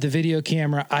 I had the video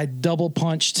camera. I double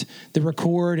punched the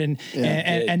record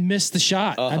and missed the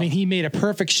shot. I mean, he made a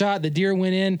perfect shot. The deer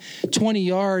went in 20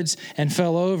 yards and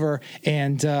fell over,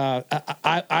 and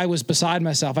I was beside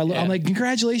myself. I'm like,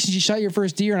 congratulations, you shot your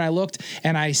first deer, and I looked,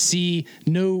 and I see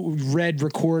no red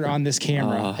record on this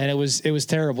camera, and it was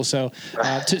terrible. So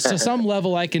to some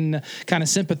level, I can kind of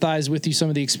sympathize with you, some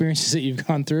of the experiences that you've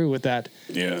gone through with that.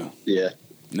 Yeah.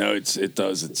 No, it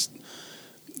does. It's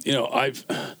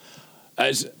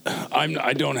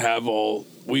I don't have all.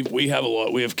 We have a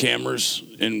lot. We have cameras,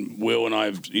 and Will and I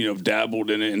have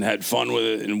dabbled in it and had fun with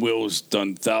it. And Will's done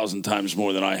 1,000 times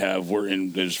more than I have.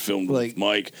 There's filmed with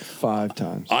Mike 5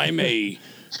 times. I'm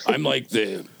like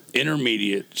the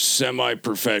intermediate,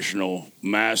 semi-professional,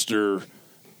 master,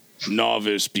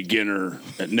 novice, beginner,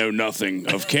 know nothing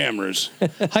of cameras.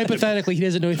 Hypothetically, he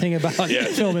doesn't know anything about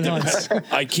filming hunts.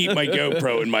 I keep my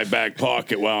GoPro in my back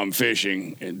pocket while I'm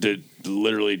fishing to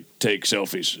literally take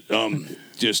selfies.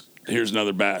 Just here's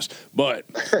another bass. But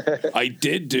I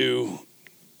did do.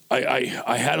 I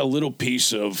had a little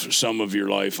piece of some of your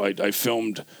life. I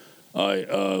filmed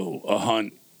a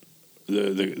hunt.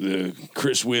 The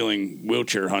Chris Wheeling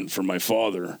wheelchair hunt for my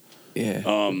father.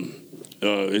 Yeah.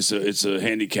 It's a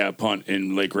handicap hunt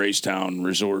in Lake Racetown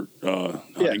Resort,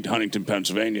 Huntington,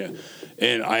 Pennsylvania.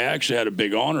 And I actually had a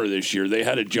big honor this year. They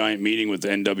had a giant meeting with the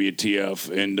NWTF,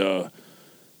 and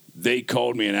they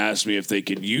called me and asked me if they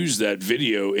could use that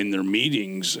video in their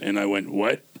meetings. And I went,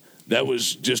 what? That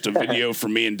was just a video for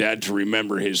me and Dad to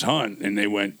remember his hunt. And they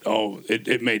went, oh,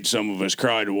 it made some of us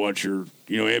cry to watch your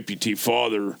amputee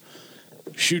father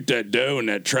shoot that doe in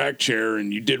that track chair,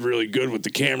 and you did really good with the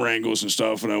camera angles and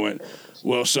stuff. And I went,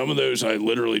 well, some of those I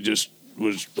literally just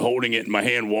was holding it in my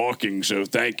hand walking, so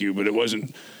thank you. But it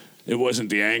wasn't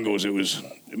the angles.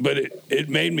 But it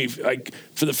made me,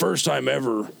 for the first time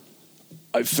ever,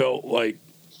 I felt like,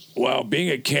 wow, being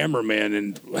a cameraman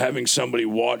and having somebody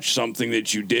watch something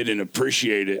that you did and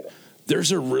appreciate it,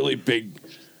 there's a really big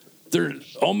they're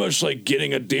almost like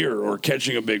getting a deer or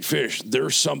catching a big fish.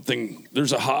 There's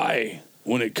a high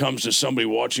when it comes to somebody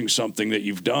watching something that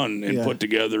you've done and put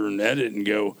together and edit and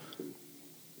go,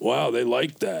 wow, they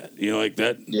like that. You know, like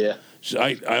that. Yeah. So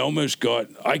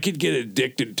I could get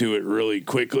addicted to it really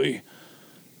quickly.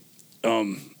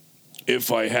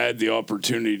 If I had the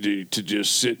opportunity to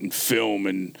just sit and film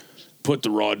and put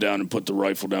the rod down and put the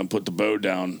rifle down, put the bow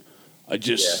down, I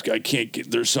can't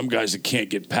get, there's some guys that can't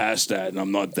get past that, and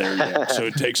I'm not there yet. So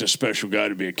it takes a special guy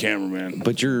to be a cameraman.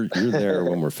 But you're there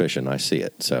when we're fishing. I see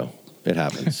it, so it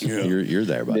happens. Yeah. You're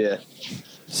there, buddy. Yeah.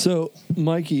 So,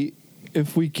 Mikey,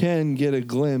 if we can get a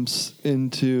glimpse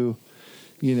into,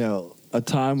 a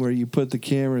time where you put the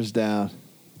cameras down,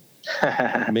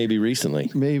 Maybe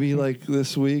recently. maybe like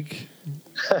this week.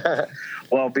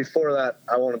 Well, before that,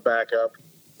 I want to back up.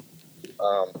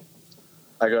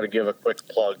 I got to give a quick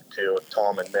plug to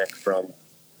Tom and Nick from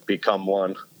Become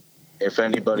One. If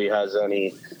anybody has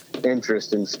any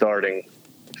interest in starting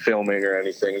filming or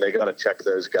anything, they got to check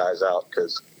those guys out,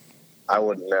 because I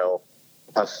wouldn't know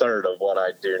a third of what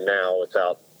I do now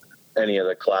without any of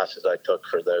the classes I took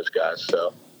for those guys.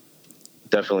 So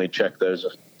definitely check their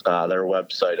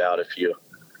website out if you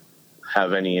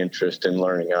have any interest in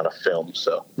learning how to film.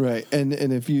 So Right. And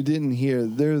if you didn't hear,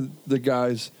 they're the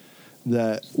guys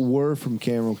that were from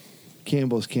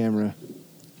Campbell's Camera.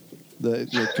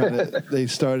 They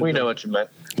started. we know what you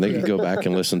meant. They could go back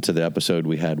and listen to the episode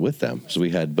we had with them. So we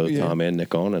had both Tom and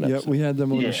Nick on an Yep, episode. we had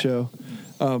them on the show.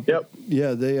 Yep.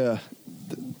 Yeah,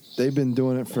 they've been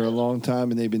doing it for a long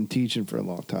time, and they've been teaching for a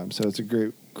long time. So it's a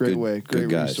great way, great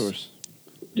guys. resource.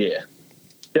 Yeah.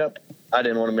 Yep. I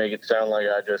didn't want to make it sound like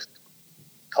I just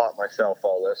taught myself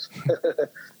all this.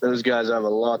 Those guys have a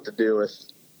lot to do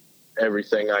with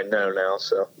everything I know now.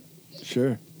 So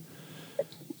Sure.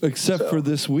 Except for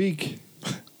this week.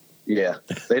 yeah,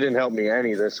 they didn't help me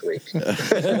any this week.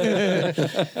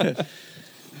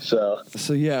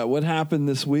 So yeah, what happened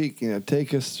this week?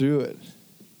 Take us through it.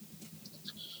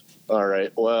 all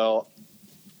right. Well,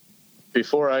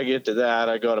 before I get to that,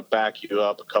 I got to back you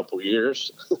up a couple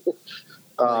years.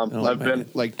 I've been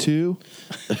like 2,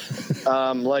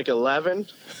 like 11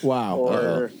 wow,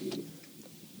 or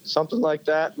something like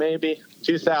that, maybe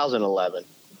 2011.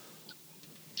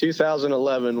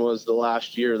 2011 was the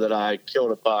last year that I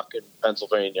killed a buck in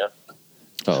Pennsylvania,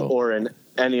 or in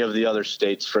any of the other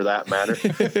states for that matter.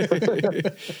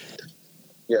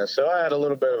 Yeah, so I had a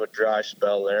little bit of a dry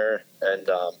spell there, and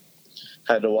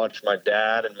had to watch my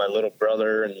dad and my little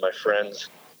brother and my friends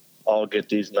all get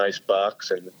these nice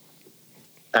bucks and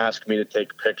ask me to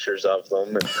take pictures of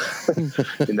them,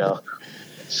 and,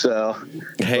 So,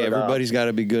 hey, everybody's got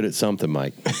to be good at something,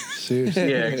 Mike. Seriously.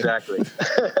 Yeah, exactly.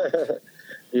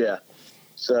 Yeah.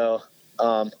 So,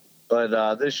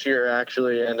 but this year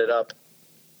actually ended up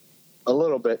a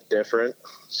little bit different.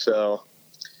 So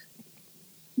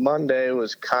Monday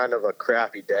was kind of a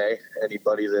crappy day.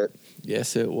 Anybody that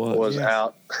Yes, it was.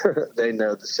 out, they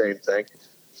know the same thing.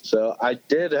 So I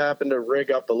did happen to rig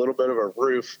up a little bit of a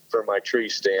roof for my tree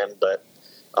stand, but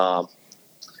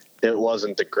it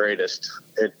wasn't the greatest.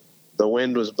 The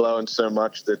wind was blowing so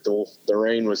much that the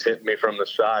rain was hitting me from the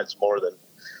sides more than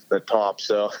the top.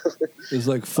 So it's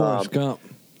like Forrest Gump.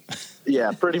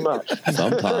 Yeah, pretty much.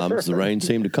 Sometimes the rain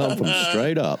seemed to come from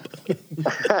straight up.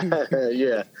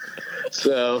 Yeah.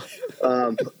 So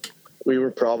we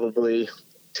were probably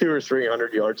 200 or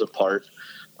 300 yards apart.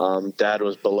 Dad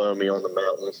was below me on the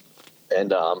mountain,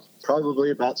 and probably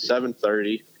about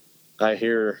 7:30, I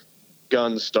hear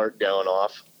guns start going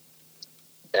off,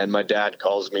 and my dad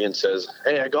calls me and says,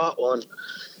 "Hey, I got one."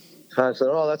 I said,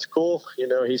 "Oh, that's cool."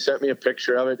 He sent me a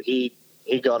picture of it. He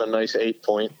got a nice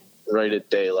 8-point right at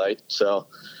daylight, so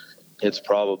it's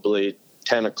probably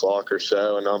 10 o'clock or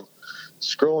so, and I'm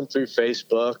scrolling through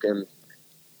Facebook, and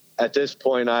at this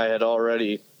point I had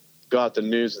already got the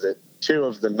news that 2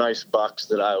 of the nice bucks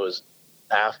that I was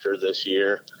after this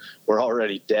year were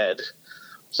already dead.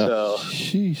 So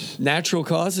natural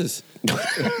causes.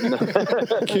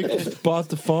 Bought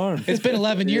the farm. It's been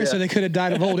 11 years, so they could have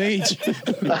died of old age.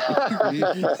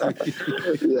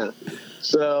 Yeah.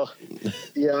 So,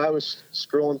 yeah, I was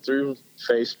scrolling through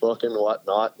Facebook and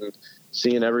whatnot and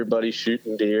seeing everybody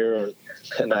shooting deer,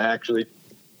 and I actually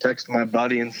texted my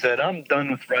buddy and said, "I'm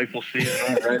done with rifle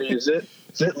season already. Is it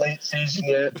late season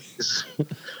yet?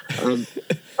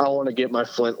 I want to get my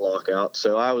flintlock out."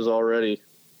 So I was already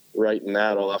writing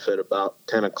that off at about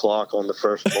 10 o'clock on the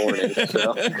first morning.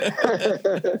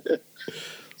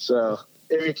 So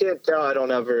if you can't tell, I don't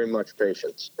have very much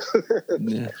patience.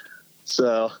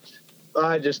 So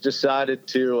I just decided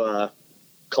to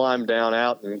climb down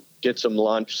out and get some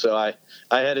lunch. So I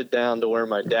headed down to where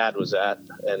my dad was at,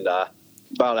 and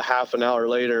about a half an hour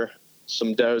later,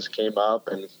 some does came up,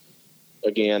 and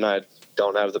again, I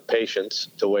don't have the patience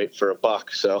to wait for a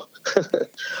buck, so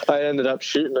I ended up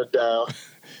shooting a doe.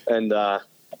 And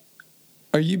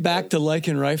are you back to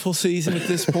liking rifle season at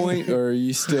this point, or are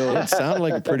you still? It sounded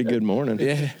like a pretty good morning.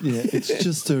 Yeah, it's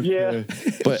just okay. yeah,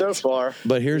 But- so far.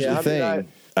 But here's Yeah, the thing.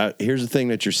 Here's the thing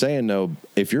that you're saying, though.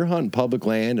 If you're hunting public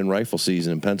land and rifle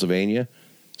season in Pennsylvania,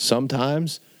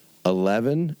 sometimes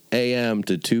 11 a.m.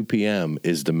 to 2 p.m.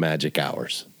 is the magic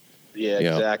hours. Yeah, You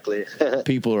know, exactly.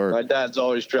 People My are, dad's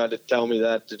always tried to tell me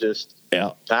that, to just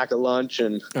yeah. pack a lunch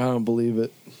and I don't believe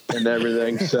it.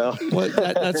 everything. So Well,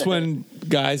 that's when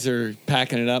guys are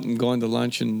packing it up and going to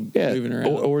lunch and Yeah, moving around.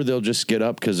 or they'll just get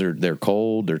up because they're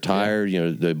cold, they're tired. You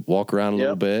know, they walk around a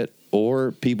little Yep. bit.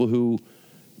 Or people who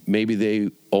maybe they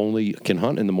only can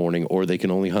hunt in the morning, or they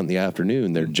can only hunt in the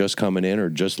afternoon. They're just coming in or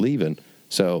just leaving.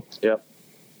 So, yep.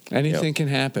 Anything can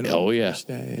happen. on oh the yeah, first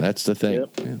day. that's the thing.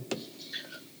 Yep. Yeah.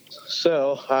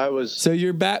 So I was So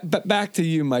you're back to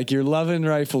you, Mike. You're loving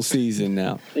rifle season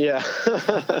now. yeah.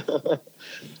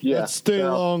 Yeah. Let's stay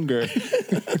so- longer.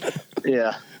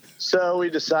 Yeah. So we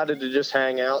decided to just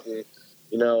hang out, and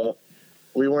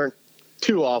we weren't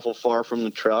too awful far from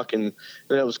the truck, and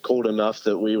it was cold enough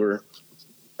that we were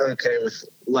okay with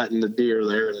letting the deer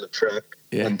there in the truck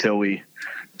until we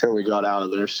got out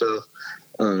of there. So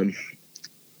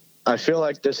I feel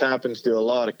like this happens to a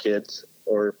lot of kids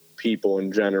or people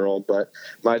in general, but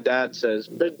my dad says,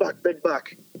 big buck.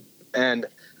 And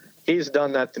he's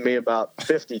done that to me about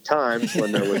 50 times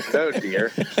when there was no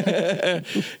deer.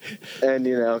 And,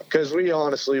 because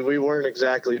we weren't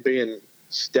exactly being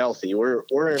stealthy. We're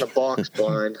in a box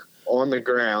blind on the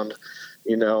ground,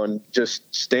 and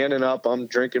just standing up. I'm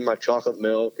drinking my chocolate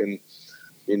milk, and,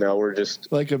 we're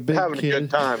just Like a big having kid. a good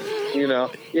time,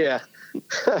 yeah.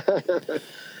 I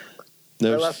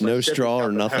No left my sippy straw cup or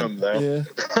at nothing. home, though. Yeah.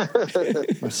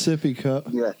 My sippy cup.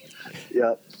 Yeah.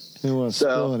 Yeah. Didn't want to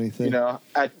spill So, anything.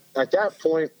 at that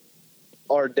point,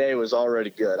 our day was already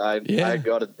good. I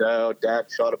got a doe. Dad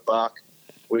shot a buck.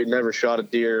 We'd never shot a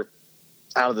deer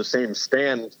out of the same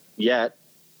stand yet.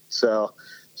 So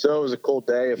it was a cool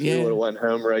day if we would have went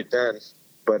home right then.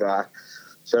 But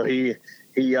so he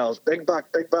yells, big buck.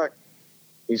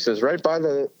 He says, right by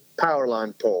the power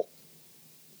line pole.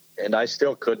 And I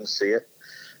still couldn't see it.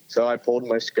 So I pulled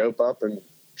my scope up, and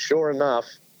sure enough,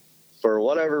 for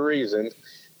whatever reason,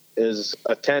 is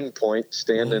a 10-point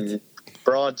standing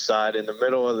broadside in the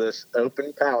middle of this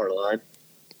open power line,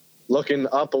 looking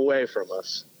up away from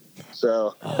us.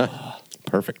 So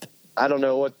Perfect. I don't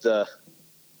know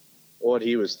what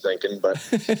he was thinking, but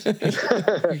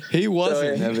He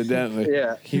wasn't, evidently.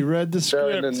 yeah. He read the So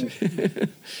script.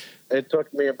 then it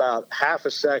took me about half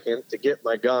a second to get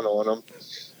my gun on him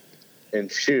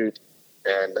and shoot,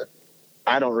 and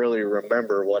I don't really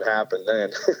remember what happened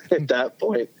then. At that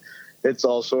point, it's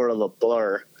all sort of a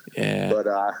blur. Yeah. But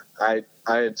I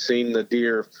had seen the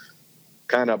deer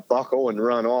kind of buckle and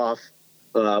run off.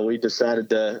 We decided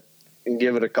to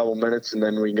give it a couple minutes, and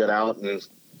then we got out, and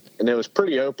it was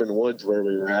pretty open woods where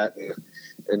we were at,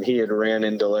 and he had ran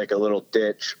into like a little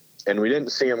ditch, and we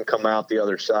didn't see him come out the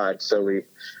other side, so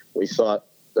we thought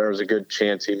there was a good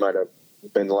chance he might have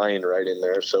been laying right in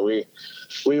there. So we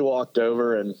walked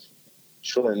over, and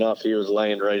sure enough, he was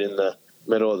laying right in the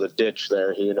middle of the ditch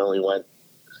there. He had only went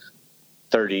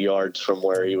 30 yards from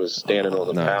where he was standing on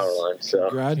the nice. power line. So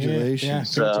Congratulations. Yeah, good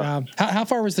So- job. How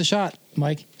far was the shot,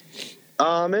 Mike?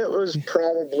 it was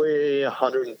probably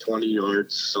 120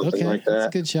 yards, something like that's a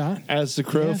that. good shot. As the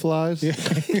crow Yeah. flies. Yes.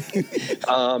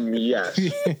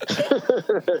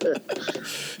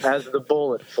 As the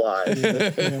bullet flies. Yeah,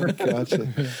 gotcha.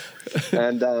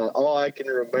 And all I can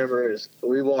remember is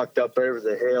we walked up over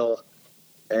the hill,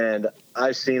 and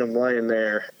I seen him laying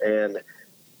there, and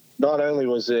not only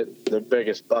was it the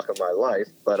biggest buck of my life,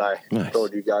 but I Nice.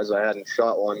 told you guys I hadn't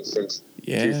shot one since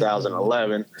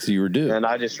 2011. So you were due. And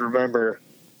I just remember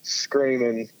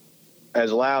screaming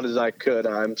as loud as I could.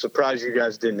 I'm surprised you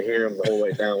guys didn't hear him the whole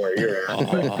way down where you're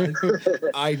at.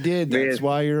 I did. That's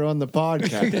why you're on the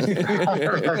podcast.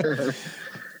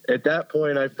 At that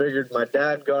point, I figured my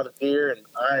dad got a deer and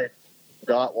I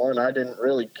got one. I didn't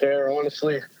really care,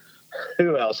 honestly,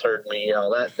 who else heard me yell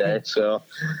that day. So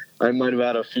I might have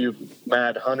had a few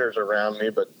mad hunters around me,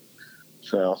 but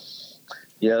so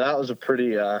yeah, that was a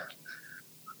pretty good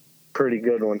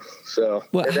one. So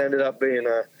Well, it ended up being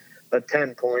a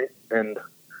 10-point, and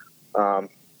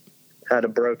had a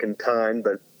broken tine,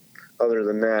 but other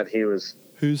than that, he was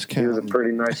Who's a counting?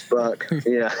 pretty nice buck.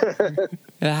 Yeah.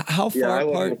 How far Yeah, I apart?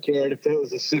 wouldn't have cared if it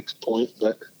was a 6-point,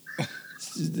 but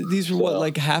These were what,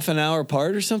 like half an hour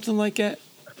apart or something like that?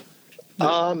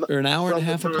 Or an hour and a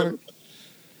half apart?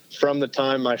 From the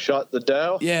time I shot the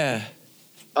doe? Yeah.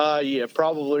 Yeah,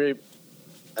 probably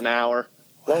an hour.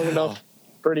 Long enough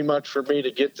pretty much for me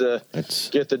to get the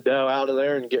doe out of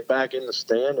there and get back in the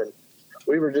stand. And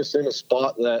we were just in a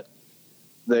spot that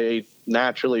they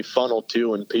naturally funnel to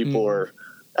when people are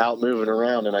out moving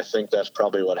around, and I think that's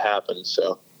probably what happened.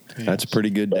 So that's a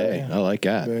pretty good day. I like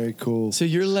that. Very cool. So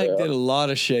your leg did a lot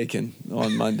of shaking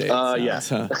on Monday. Yeah.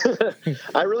 Huh?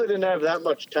 I really didn't have that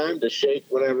much time to shake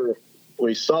whenever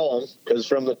we saw him, because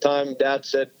from the time Dad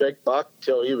said big buck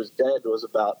till he was dead was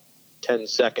about 10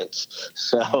 seconds.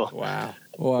 So wow.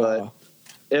 But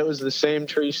it was the same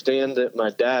tree stand that my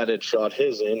dad had shot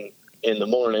his in the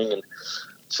morning, and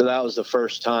so that was the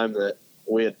first time that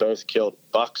we had both killed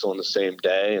bucks on the same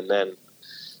day, and then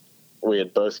we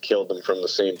had both killed them from the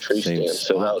same tree stand.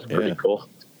 So that was pretty cool.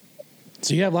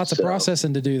 So you have lots of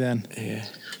processing to do then. Yeah.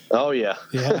 Oh yeah.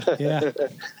 Yeah.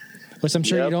 Which I'm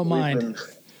sure you don't mind.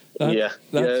 That's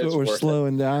what we're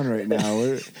slowing down right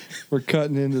now. We're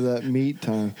cutting into that meat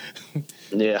time.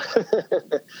 Yeah.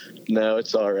 No,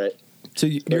 it's all right. So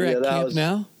you're at camp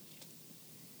now?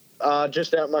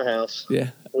 Just at my house.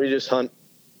 Yeah. We just hunt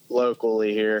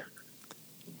locally here.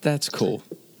 That's cool.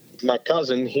 My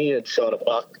cousin, he had shot a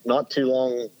buck not too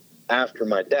long after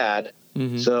my dad.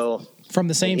 Mm-hmm. So from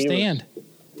the same stand?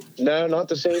 No, not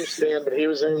the same stand, but he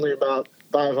was only about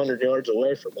 500 yards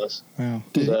away from us. Wow.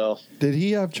 Did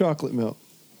he have chocolate milk?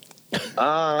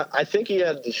 I think he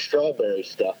had the strawberry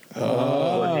stuff.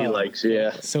 What he likes,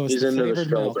 yeah. So it's he's into the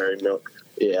strawberry milk.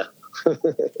 Yeah.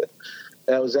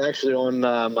 That was actually on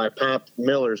my Pop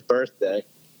Miller's birthday,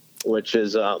 which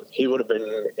is he would have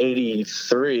been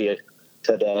 83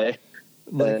 today.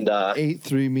 And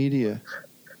 83 media.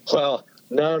 Well,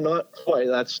 no, not quite.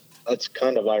 That's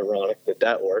kind of ironic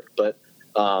that worked, but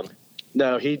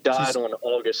no, he died on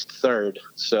August 3rd,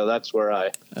 so that's where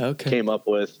I came up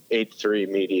with 83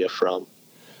 media from.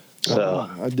 So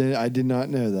I did not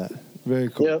know that. Very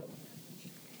cool.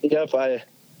 Yep.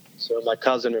 So my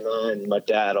cousin and I and my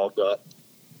dad all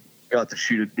got to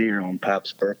shoot a deer on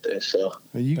Pap's birthday. So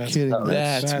are you kidding?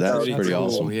 That's pretty cool.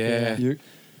 awesome. Yeah.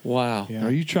 Wow. Yeah.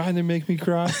 Are you trying to make me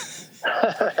cry?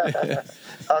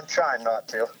 I'm trying not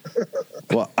to.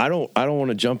 Well, I don't want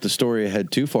to jump the story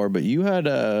ahead too far, but you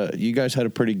guys had a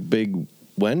pretty big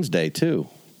Wednesday too.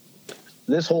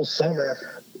 This whole summer,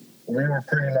 we were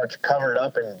pretty much covered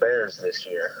up in bears this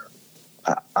year.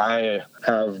 I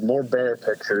have more bear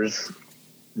pictures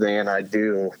than I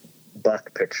do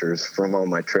buck pictures from all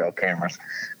my trail cameras.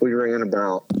 We ran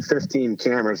about 15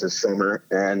 cameras this summer,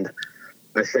 and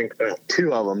I think about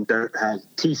 2 of them don't have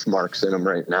teeth marks in them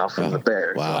right now from the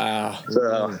bears. Wow.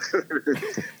 So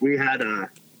we had a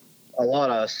lot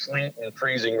of sleet and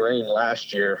freezing rain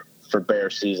last year for bear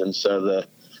season, so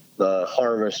the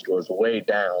harvest was way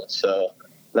down. So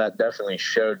that definitely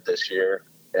showed this year.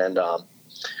 And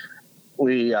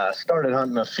we started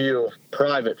hunting a few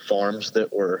private farms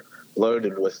that were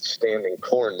loaded with standing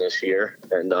corn this year,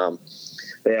 and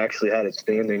they actually had it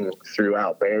standing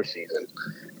throughout bear season.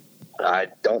 I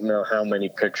don't know how many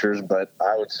pictures, but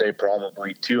I would say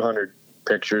probably 200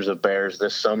 pictures of bears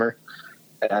this summer,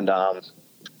 and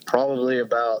probably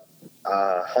about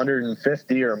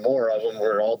 150 or more of them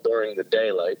were all during the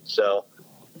daylight. So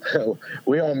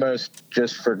we almost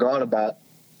just forgot about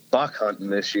buck hunting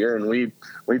this year, and we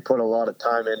put a lot of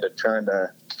time into trying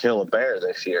to kill a bear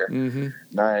this year. Mm-hmm.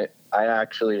 And I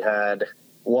actually had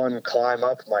one climb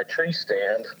up my tree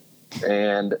stand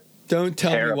and don't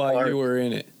tell me why you were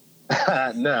in it.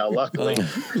 No, luckily.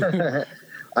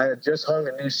 I had just hung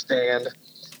a new stand,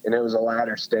 and it was a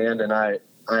ladder stand, and I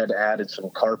had added some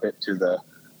carpet to the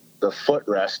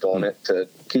footrest on it to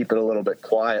keep it a little bit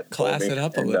quiet. Class it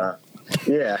up a little.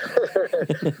 Yeah.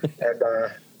 And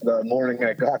the morning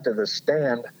I got to the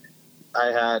stand, I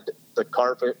had the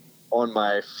carpet on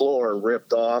my floor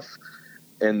ripped off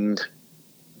and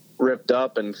ripped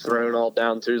up and thrown all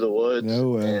down through the woods. No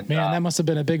way. And, Man, that must have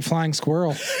been a big flying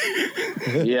squirrel.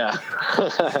 Yeah.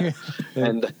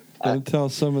 And don't tell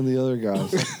some of the other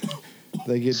guys.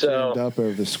 They get jammed up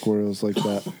over the squirrels like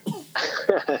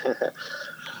that.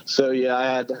 So yeah, I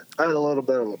had a little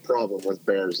bit of a problem with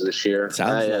bears this year.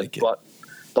 Sounds like it.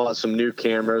 Bought some new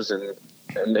cameras, and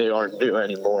they aren't new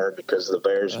anymore because the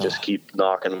bears just keep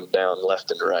knocking them down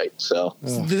left and right. So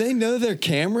do they know their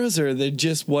cameras, or are they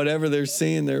just whatever they're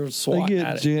seeing, they're swatting They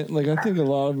at get it? like I think a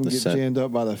lot of them get jammed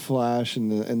up by the flash,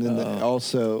 and then they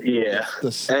also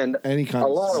and any kind a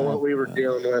lot of what we were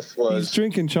dealing with was he's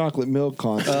drinking chocolate milk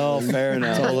constantly. Oh, fair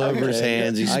enough. It's all over his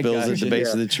hands. He spills it at the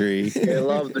base of the tree. I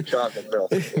love the chocolate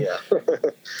milk. Yeah.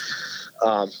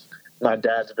 My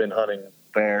dad's been hunting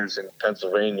bears in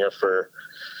Pennsylvania for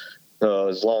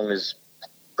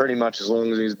pretty much as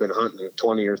long as he's been hunting,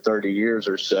 20 or 30 years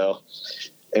or so.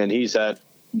 And he's had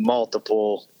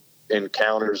multiple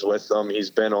encounters with them. He's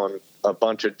been on a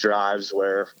bunch of drives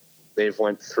where they've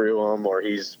went through them, or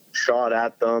he's shot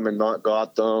at them and not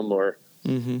got them, or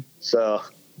so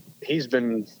he's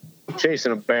been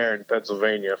chasing a bear in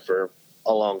Pennsylvania for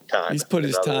a long time. He's put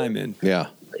his time in. Yeah.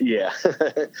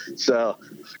 So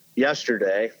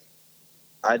yesterday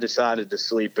I decided to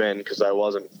sleep in because I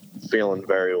wasn't feeling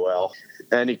very well,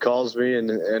 and he calls me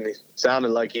and it sounded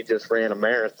like he just ran a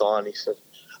marathon. He said,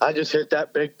 I just hit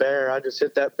that big bear.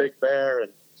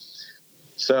 And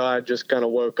so I just kind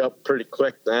of woke up pretty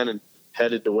quick then and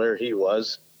headed to where he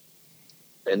was.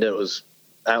 And it was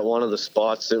at one of the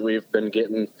spots that we've been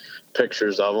getting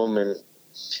pictures of him. And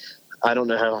I don't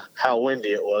know how windy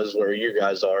it was where you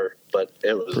guys are, but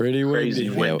it was pretty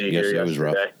crazy windy here it was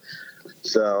rough. yesterday.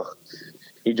 So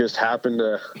he just happened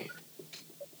to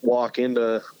walk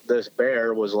into this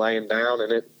bear, was laying down,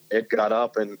 and it got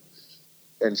up and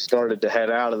started to head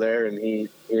out of there, and he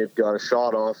had got a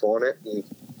shot off on it, and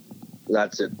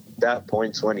that's at that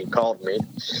point's when he called me.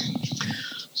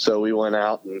 So we went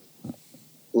out and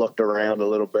looked around a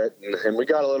little bit, and we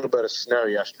got a little bit of snow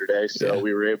yesterday, so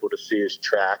we were able to see his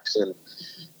tracks and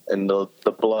the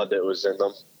blood that was in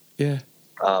them. Yeah.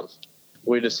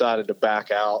 We decided to back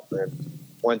out and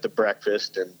went to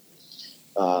breakfast and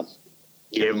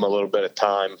gave him a little bit of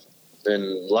time. And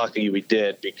lucky we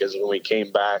did, because when we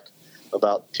came back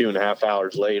about 2.5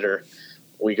 hours later,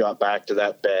 we got back to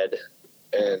that bed,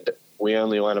 and we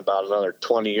only went about another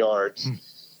 20 yards.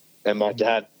 And my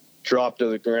dad dropped to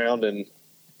the ground and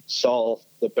saw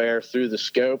the bear through the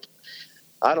scope.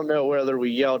 I don't know whether we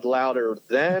yelled louder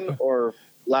then or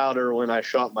louder when I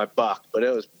shot my buck, but it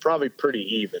was probably pretty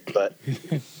even. But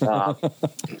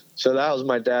so that was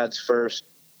my dad's first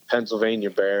Pennsylvania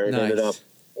bear. It ended up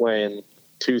weighing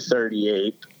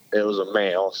 238. It was a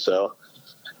male, so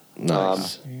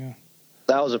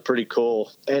that was a pretty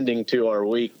cool ending to our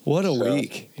week. What a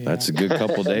week. That's a good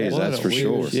couple days, that's for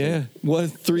sure. Yeah.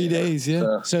 3 days,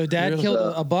 yeah. So Dad killed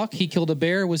a buck. He killed a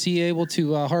bear. Was he able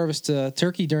to harvest a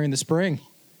turkey during the spring?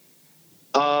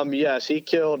 Yes, he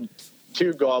killed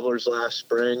 2 gobblers last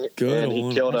spring. Good. And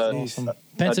he killed a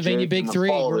Pennsylvania Big in the Three.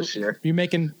 fall this year. You're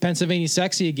making Pennsylvania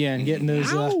sexy again, getting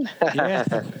those.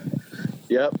 Yeah.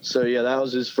 Yep. So that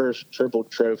was his first triple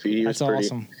trophy. He That's was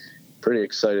awesome. pretty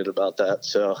excited about that.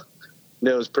 So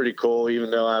it was pretty cool. Even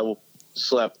though I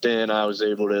slept in, I was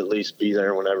able to at least be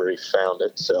there whenever he found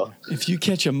it. So if you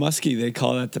catch a muskie, they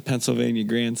call that the Pennsylvania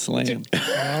Grand Slam.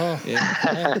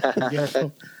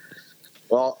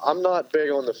 Well, I'm not big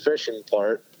on the fishing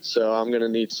part, so I'm going to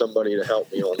need somebody to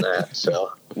help me on that.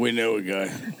 So we know a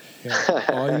guy.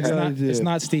 All you gotta do It's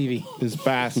not Stevie. is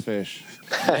bass fish.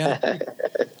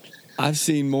 I've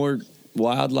seen more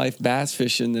wildlife bass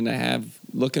fishing than I have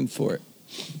looking for it.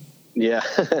 Yeah.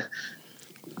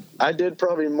 I did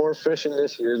probably more fishing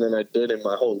this year than I did in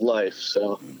my whole life,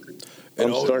 so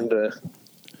I'm starting to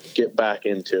get back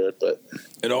into it. But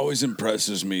it always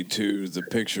impresses me, too, the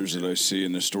pictures that I see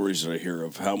and the stories that I hear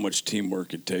of how much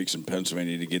teamwork it takes in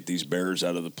Pennsylvania to get these bears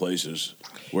out of the places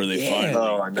where they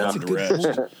finally come to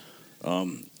rest.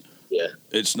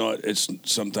 It's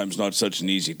sometimes not such an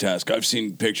easy task. I've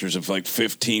seen pictures of like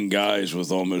 15 guys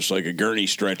with almost like a gurney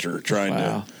stretcher trying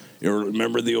to. You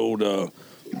remember the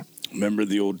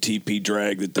old teepee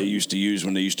drag that they used to use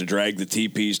when they used to drag the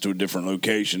teepees to a different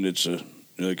location? It's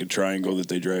like a triangle that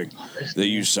they drag. They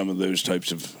use some of those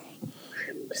types of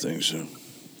things. So.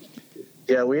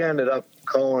 Yeah, we ended up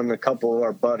calling a couple of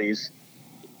our buddies.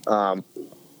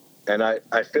 And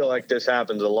I feel like this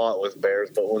happens a lot with bears,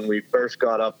 but when we first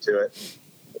got up to it,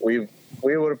 we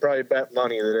would have probably bet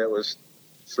money that it was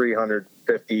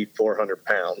 350, 400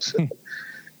 pounds.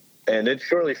 And it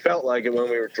surely felt like it when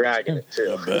we were dragging it,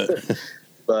 too. I bet.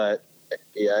 But,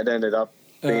 it ended up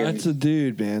being... That's a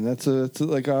dude, man. That's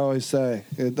like I always say,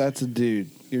 that's a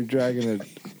dude. You're dragging it.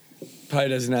 Probably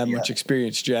doesn't have much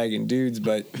experience dragging dudes,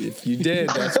 but if you did,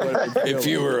 that's what it would feel if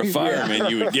you were a fireman,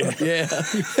 you would get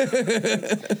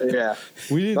it. Yeah.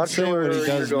 We didn't say what he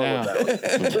does now.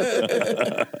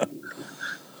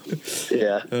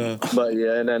 But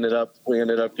we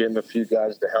ended up getting a few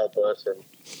guys to help us, and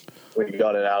we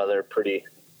got it out of there pretty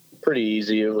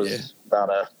easy. It was about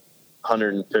a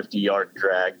 150-yard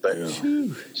drag, but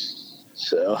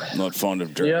so not fond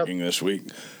of dragging this week,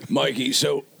 Mikey.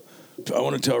 So I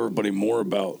want to tell everybody more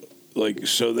about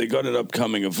so they got an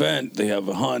upcoming event. They have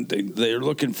a hunt. They're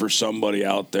looking for somebody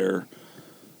out there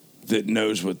that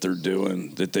knows what they're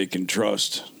doing, that they can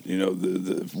trust.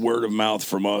 The word of mouth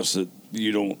from us that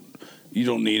you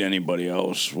don't need anybody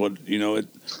else. What, you know,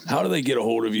 how do they get a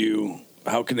hold of you?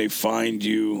 How can they find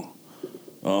you?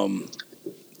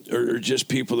 Or just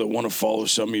people that want to follow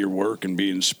some of your work and be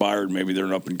inspired. Maybe they're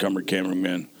an up-and-comer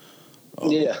cameraman.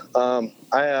 Yeah.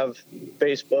 I have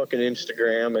Facebook and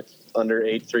Instagram. It's under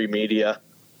 83 Media.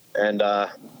 And I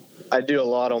do a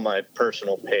lot on my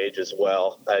personal page as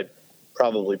well. I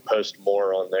probably post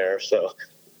more on there. So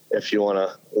if you want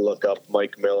to look up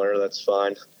Mike Miller, that's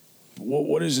fine.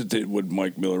 What is it that would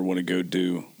Mike Miller want to go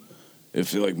do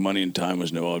if like money and time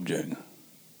was no object?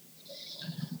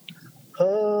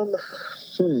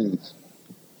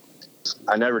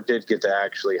 I never did get to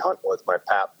actually hunt with my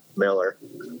pap Miller.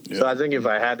 Yeah. So I think if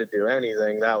I had to do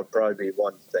anything, that would probably be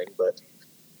one thing. But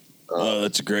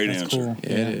that's a great answer. Cool. Yeah,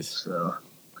 it is. So,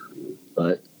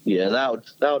 but yeah, that would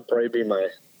probably be my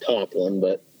top one.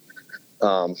 But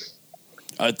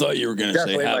I thought you were going to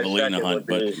say javelina hunt,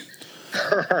 but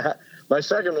my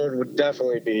second one would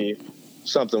definitely be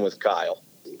something with Kyle.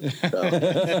 So.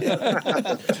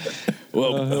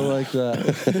 Well, I like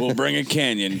that. We'll bring a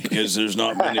canyon because there's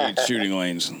not many shooting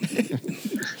lanes.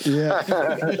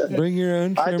 Yeah, bring your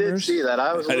own trimmers. I did see that.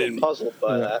 I was a little puzzled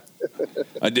by that.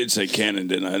 I did say cannon,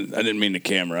 didn't I? I didn't mean the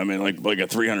camera. I mean like a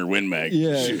 300 Win Mag.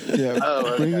 Yeah, yeah.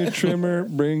 Oh, okay. Bring a trimmer.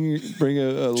 Bring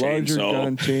a larger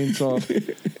gun chainsaw.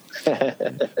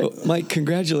 Well, Mike,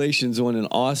 congratulations on an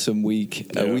awesome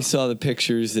week. Yeah. We saw the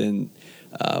pictures, and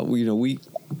we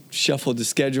shuffled the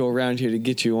schedule around here to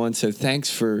get you on. So thanks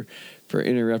for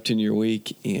interrupting your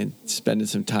week and spending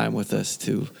some time with us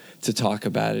to talk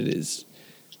about it.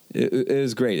 It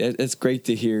is great. It's great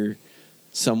to hear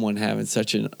someone having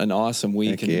such an awesome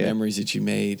week. Heck and the memories that you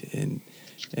made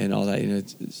and all that. You know,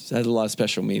 it has a lot of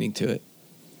special meaning to it.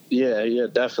 Yeah,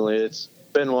 definitely. It's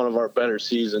been one of our better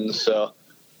seasons, so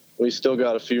we still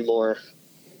got a few more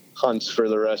hunts for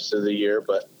the rest of the year,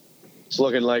 but it's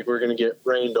looking like we're going to get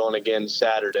rained on again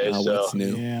Saturday. What's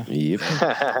new? Yeah. Yep.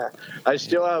 I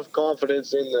still have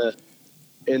confidence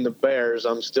in the bears.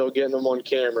 I'm still getting them on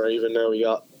camera, even though we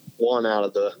got one out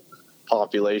of the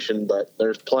population, but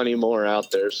there's plenty more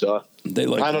out there. So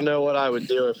I don't know what I would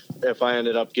do if I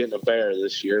ended up getting a bear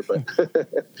this year, but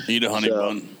eat a honey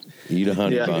bun. Eat a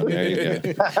honey bun. There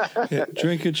you go.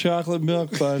 Drink a chocolate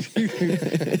milk, bud.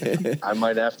 I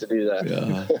might have to do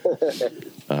that.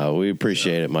 Yeah. We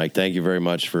appreciate it, Mike. Thank you very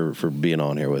much for being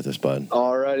on here with us, bud.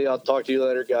 All righty. I'll talk to you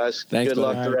later, guys. Thanks, Good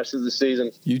luck the rest of the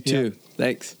season. You too. Yeah.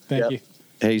 Thanks. Thank you.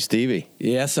 Hey, Stevie.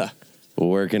 Yes, sir. Well,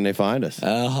 where can they find us?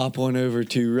 Hop on over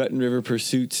to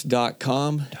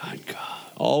RuttenRiverPursuits.com.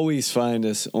 Always find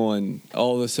us on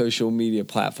all the social media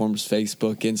platforms,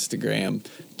 Facebook, Instagram,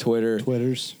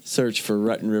 Twitters. Search for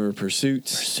Rutten River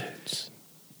Pursuits.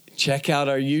 Check out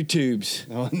our YouTubes.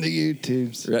 On the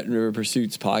YouTubes. Rutten River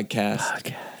Pursuits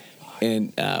podcast.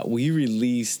 And we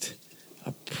released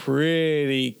a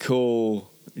pretty cool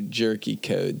jerky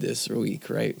code this week,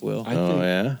 right, Will?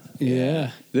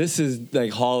 Yeah. This is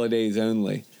like holidays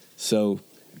only. So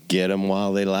get them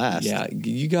while they last. Yeah,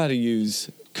 you got to use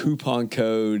coupon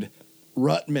code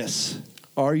RUTMAS.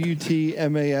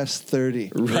 RUTMAS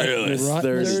 30. Really?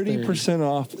 30%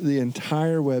 off the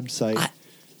entire website.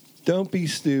 Don't be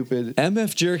stupid.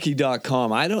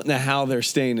 MFjerky.com. I don't know how they're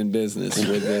staying in business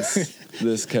with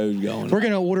this code going. We're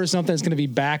going to order something that's going to be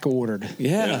back ordered.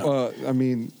 Yeah. I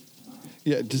mean,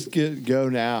 yeah, just go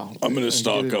now. I'm going to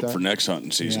stock up for next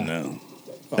hunting season now.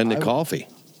 And the coffee.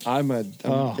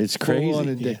 It's crazy. Full-on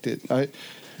addicted. I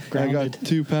got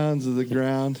 2 pounds of the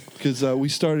ground because we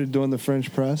started doing the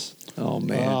French press. Oh,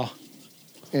 man.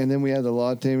 And then we had the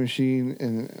latte machine,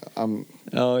 and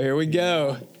here we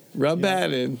go. Rub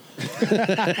that in.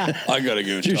 I got to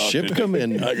go Your ship come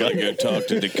in. I got to go talk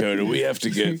to Dakota. We have to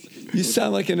get... You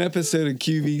sound like an episode of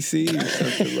QVC or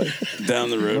something like down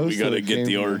the road. We got to get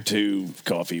the came R2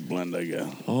 coffee blend, I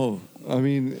guess. Oh. I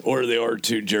mean... Or the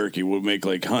R2 jerky. We'll make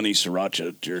like honey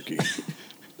sriracha jerky.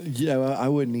 Yeah, well, I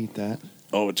wouldn't eat that.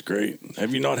 Oh, it's great.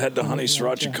 Have you not had the honey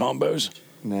sriracha combos?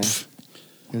 Nah.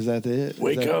 Is that it?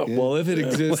 Wake up. Good? Well, if it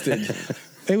existed...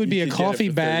 It would be a coffee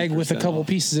bag with a couple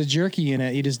pieces of jerky in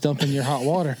it. You just dump in your hot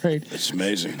water, right? It's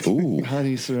amazing. Ooh.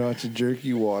 Honey sriracha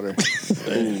jerky water.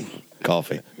 Ooh.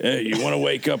 Coffee. Hey, you want to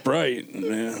wake up right?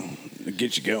 Yeah,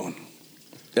 get you going.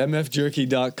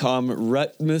 MFjerky.com,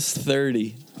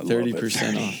 Rutmas30,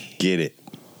 30% off. Get it.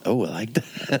 Oh, I like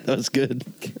that. That was good.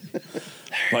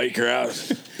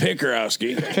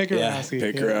 Pickerowski.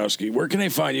 Pickerowski. Where can they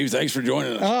find you? Thanks for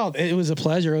joining us. Oh, it was a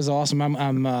pleasure. It was awesome.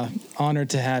 I'm honored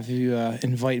to have you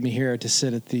invite me here to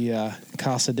sit at the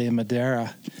Casa de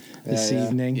Madera this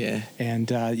evening. Yeah.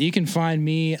 And you can find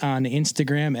me on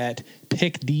Instagram at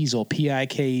PickDiesel,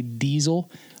 P-I-K Diesel,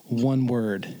 one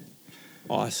word.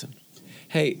 Awesome.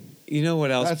 Hey, you know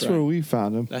what else? That's Brian? where we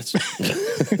found him. That's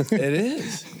it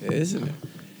is, isn't it?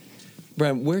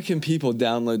 Brian, where can people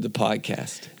download the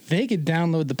podcast? They could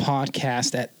download the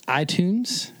podcast at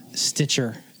iTunes,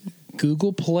 Stitcher,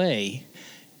 Google Play,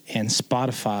 and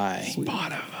Spotify.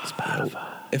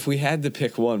 If we had to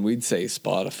pick one, we'd say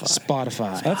Spotify.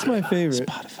 Spotify. That's my favorite.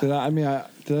 Spotify.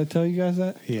 Did I tell you guys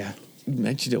that? Yeah. You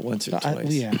mentioned it once or twice.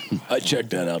 Yeah. I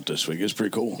checked that out this week. It's pretty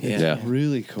cool. Yeah.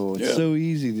 Really cool. It's Yeah. so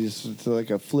easy. Just it's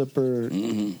like a flipper,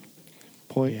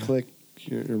 point, click.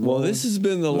 You're Well, rolling. this has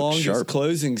been the Looks longest sharp.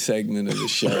 closing segment of the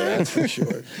show, that's for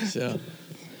sure. So,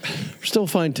 We're still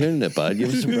fine tuning it, bud.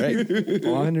 Give us a break.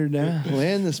 Wander now.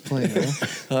 Land this plane.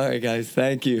 Huh? all right, guys,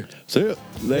 thank you. See ya.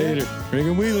 Later. Ring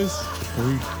and wheelers.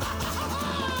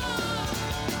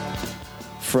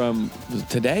 From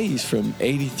today, he's from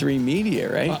 83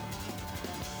 Media, right?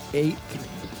 8-3.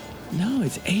 No,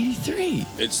 it's 83.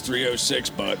 It's 306,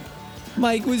 bud.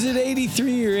 Mike, was it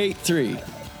 83 or 83?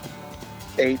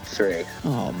 8-3.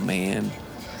 Oh, man.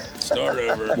 Start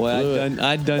over. Well,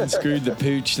 I done screwed the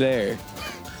pooch there.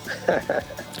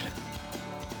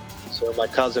 So my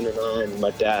cousin and I and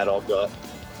my dad all got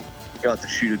to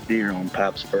shoot a deer on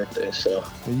Pap's birthday. So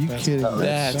Are you kidding me?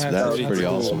 That's pretty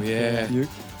awesome. Yeah. You're-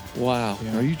 Wow.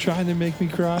 Are you trying to make me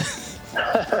cry?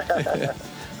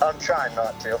 I'm trying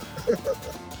not to.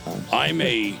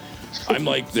 I'm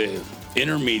like the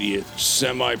intermediate,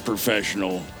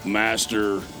 semi-professional,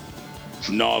 master,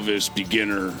 novice,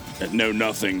 beginner, know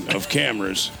nothing of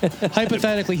cameras.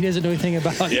 Hypothetically, he doesn't know anything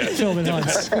about Yeah. filming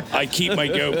hunts. I keep my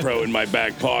GoPro in my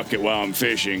back pocket while I'm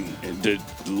fishing to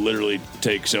literally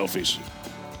take selfies.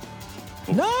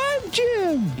 No, I'm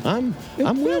Jim. I'm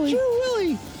Willie.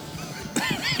 Willie.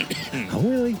 I'm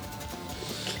Willie.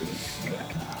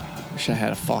 Wish I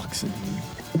had a fox in here.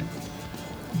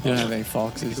 You don't have any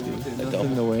foxes, do you? Nothing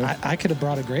in the way. I could have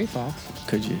brought a gray fox.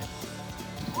 Could you?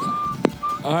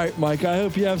 All right, Mike. I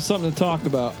hope you have something to talk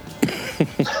about.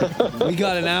 We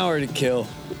got an hour to kill.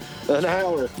 An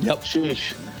hour. Yep.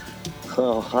 Sheesh.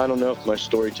 Well, I don't know if my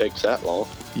story takes that long.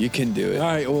 You can do All it.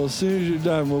 right. Well, as soon as you're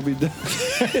done, we'll be done.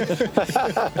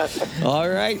 All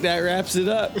right, that wraps it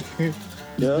up. It's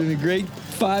been a great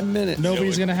 5 minutes.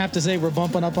 Nobody's going to have to say we're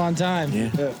bumping up on time.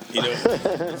 Yeah. You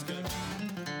know,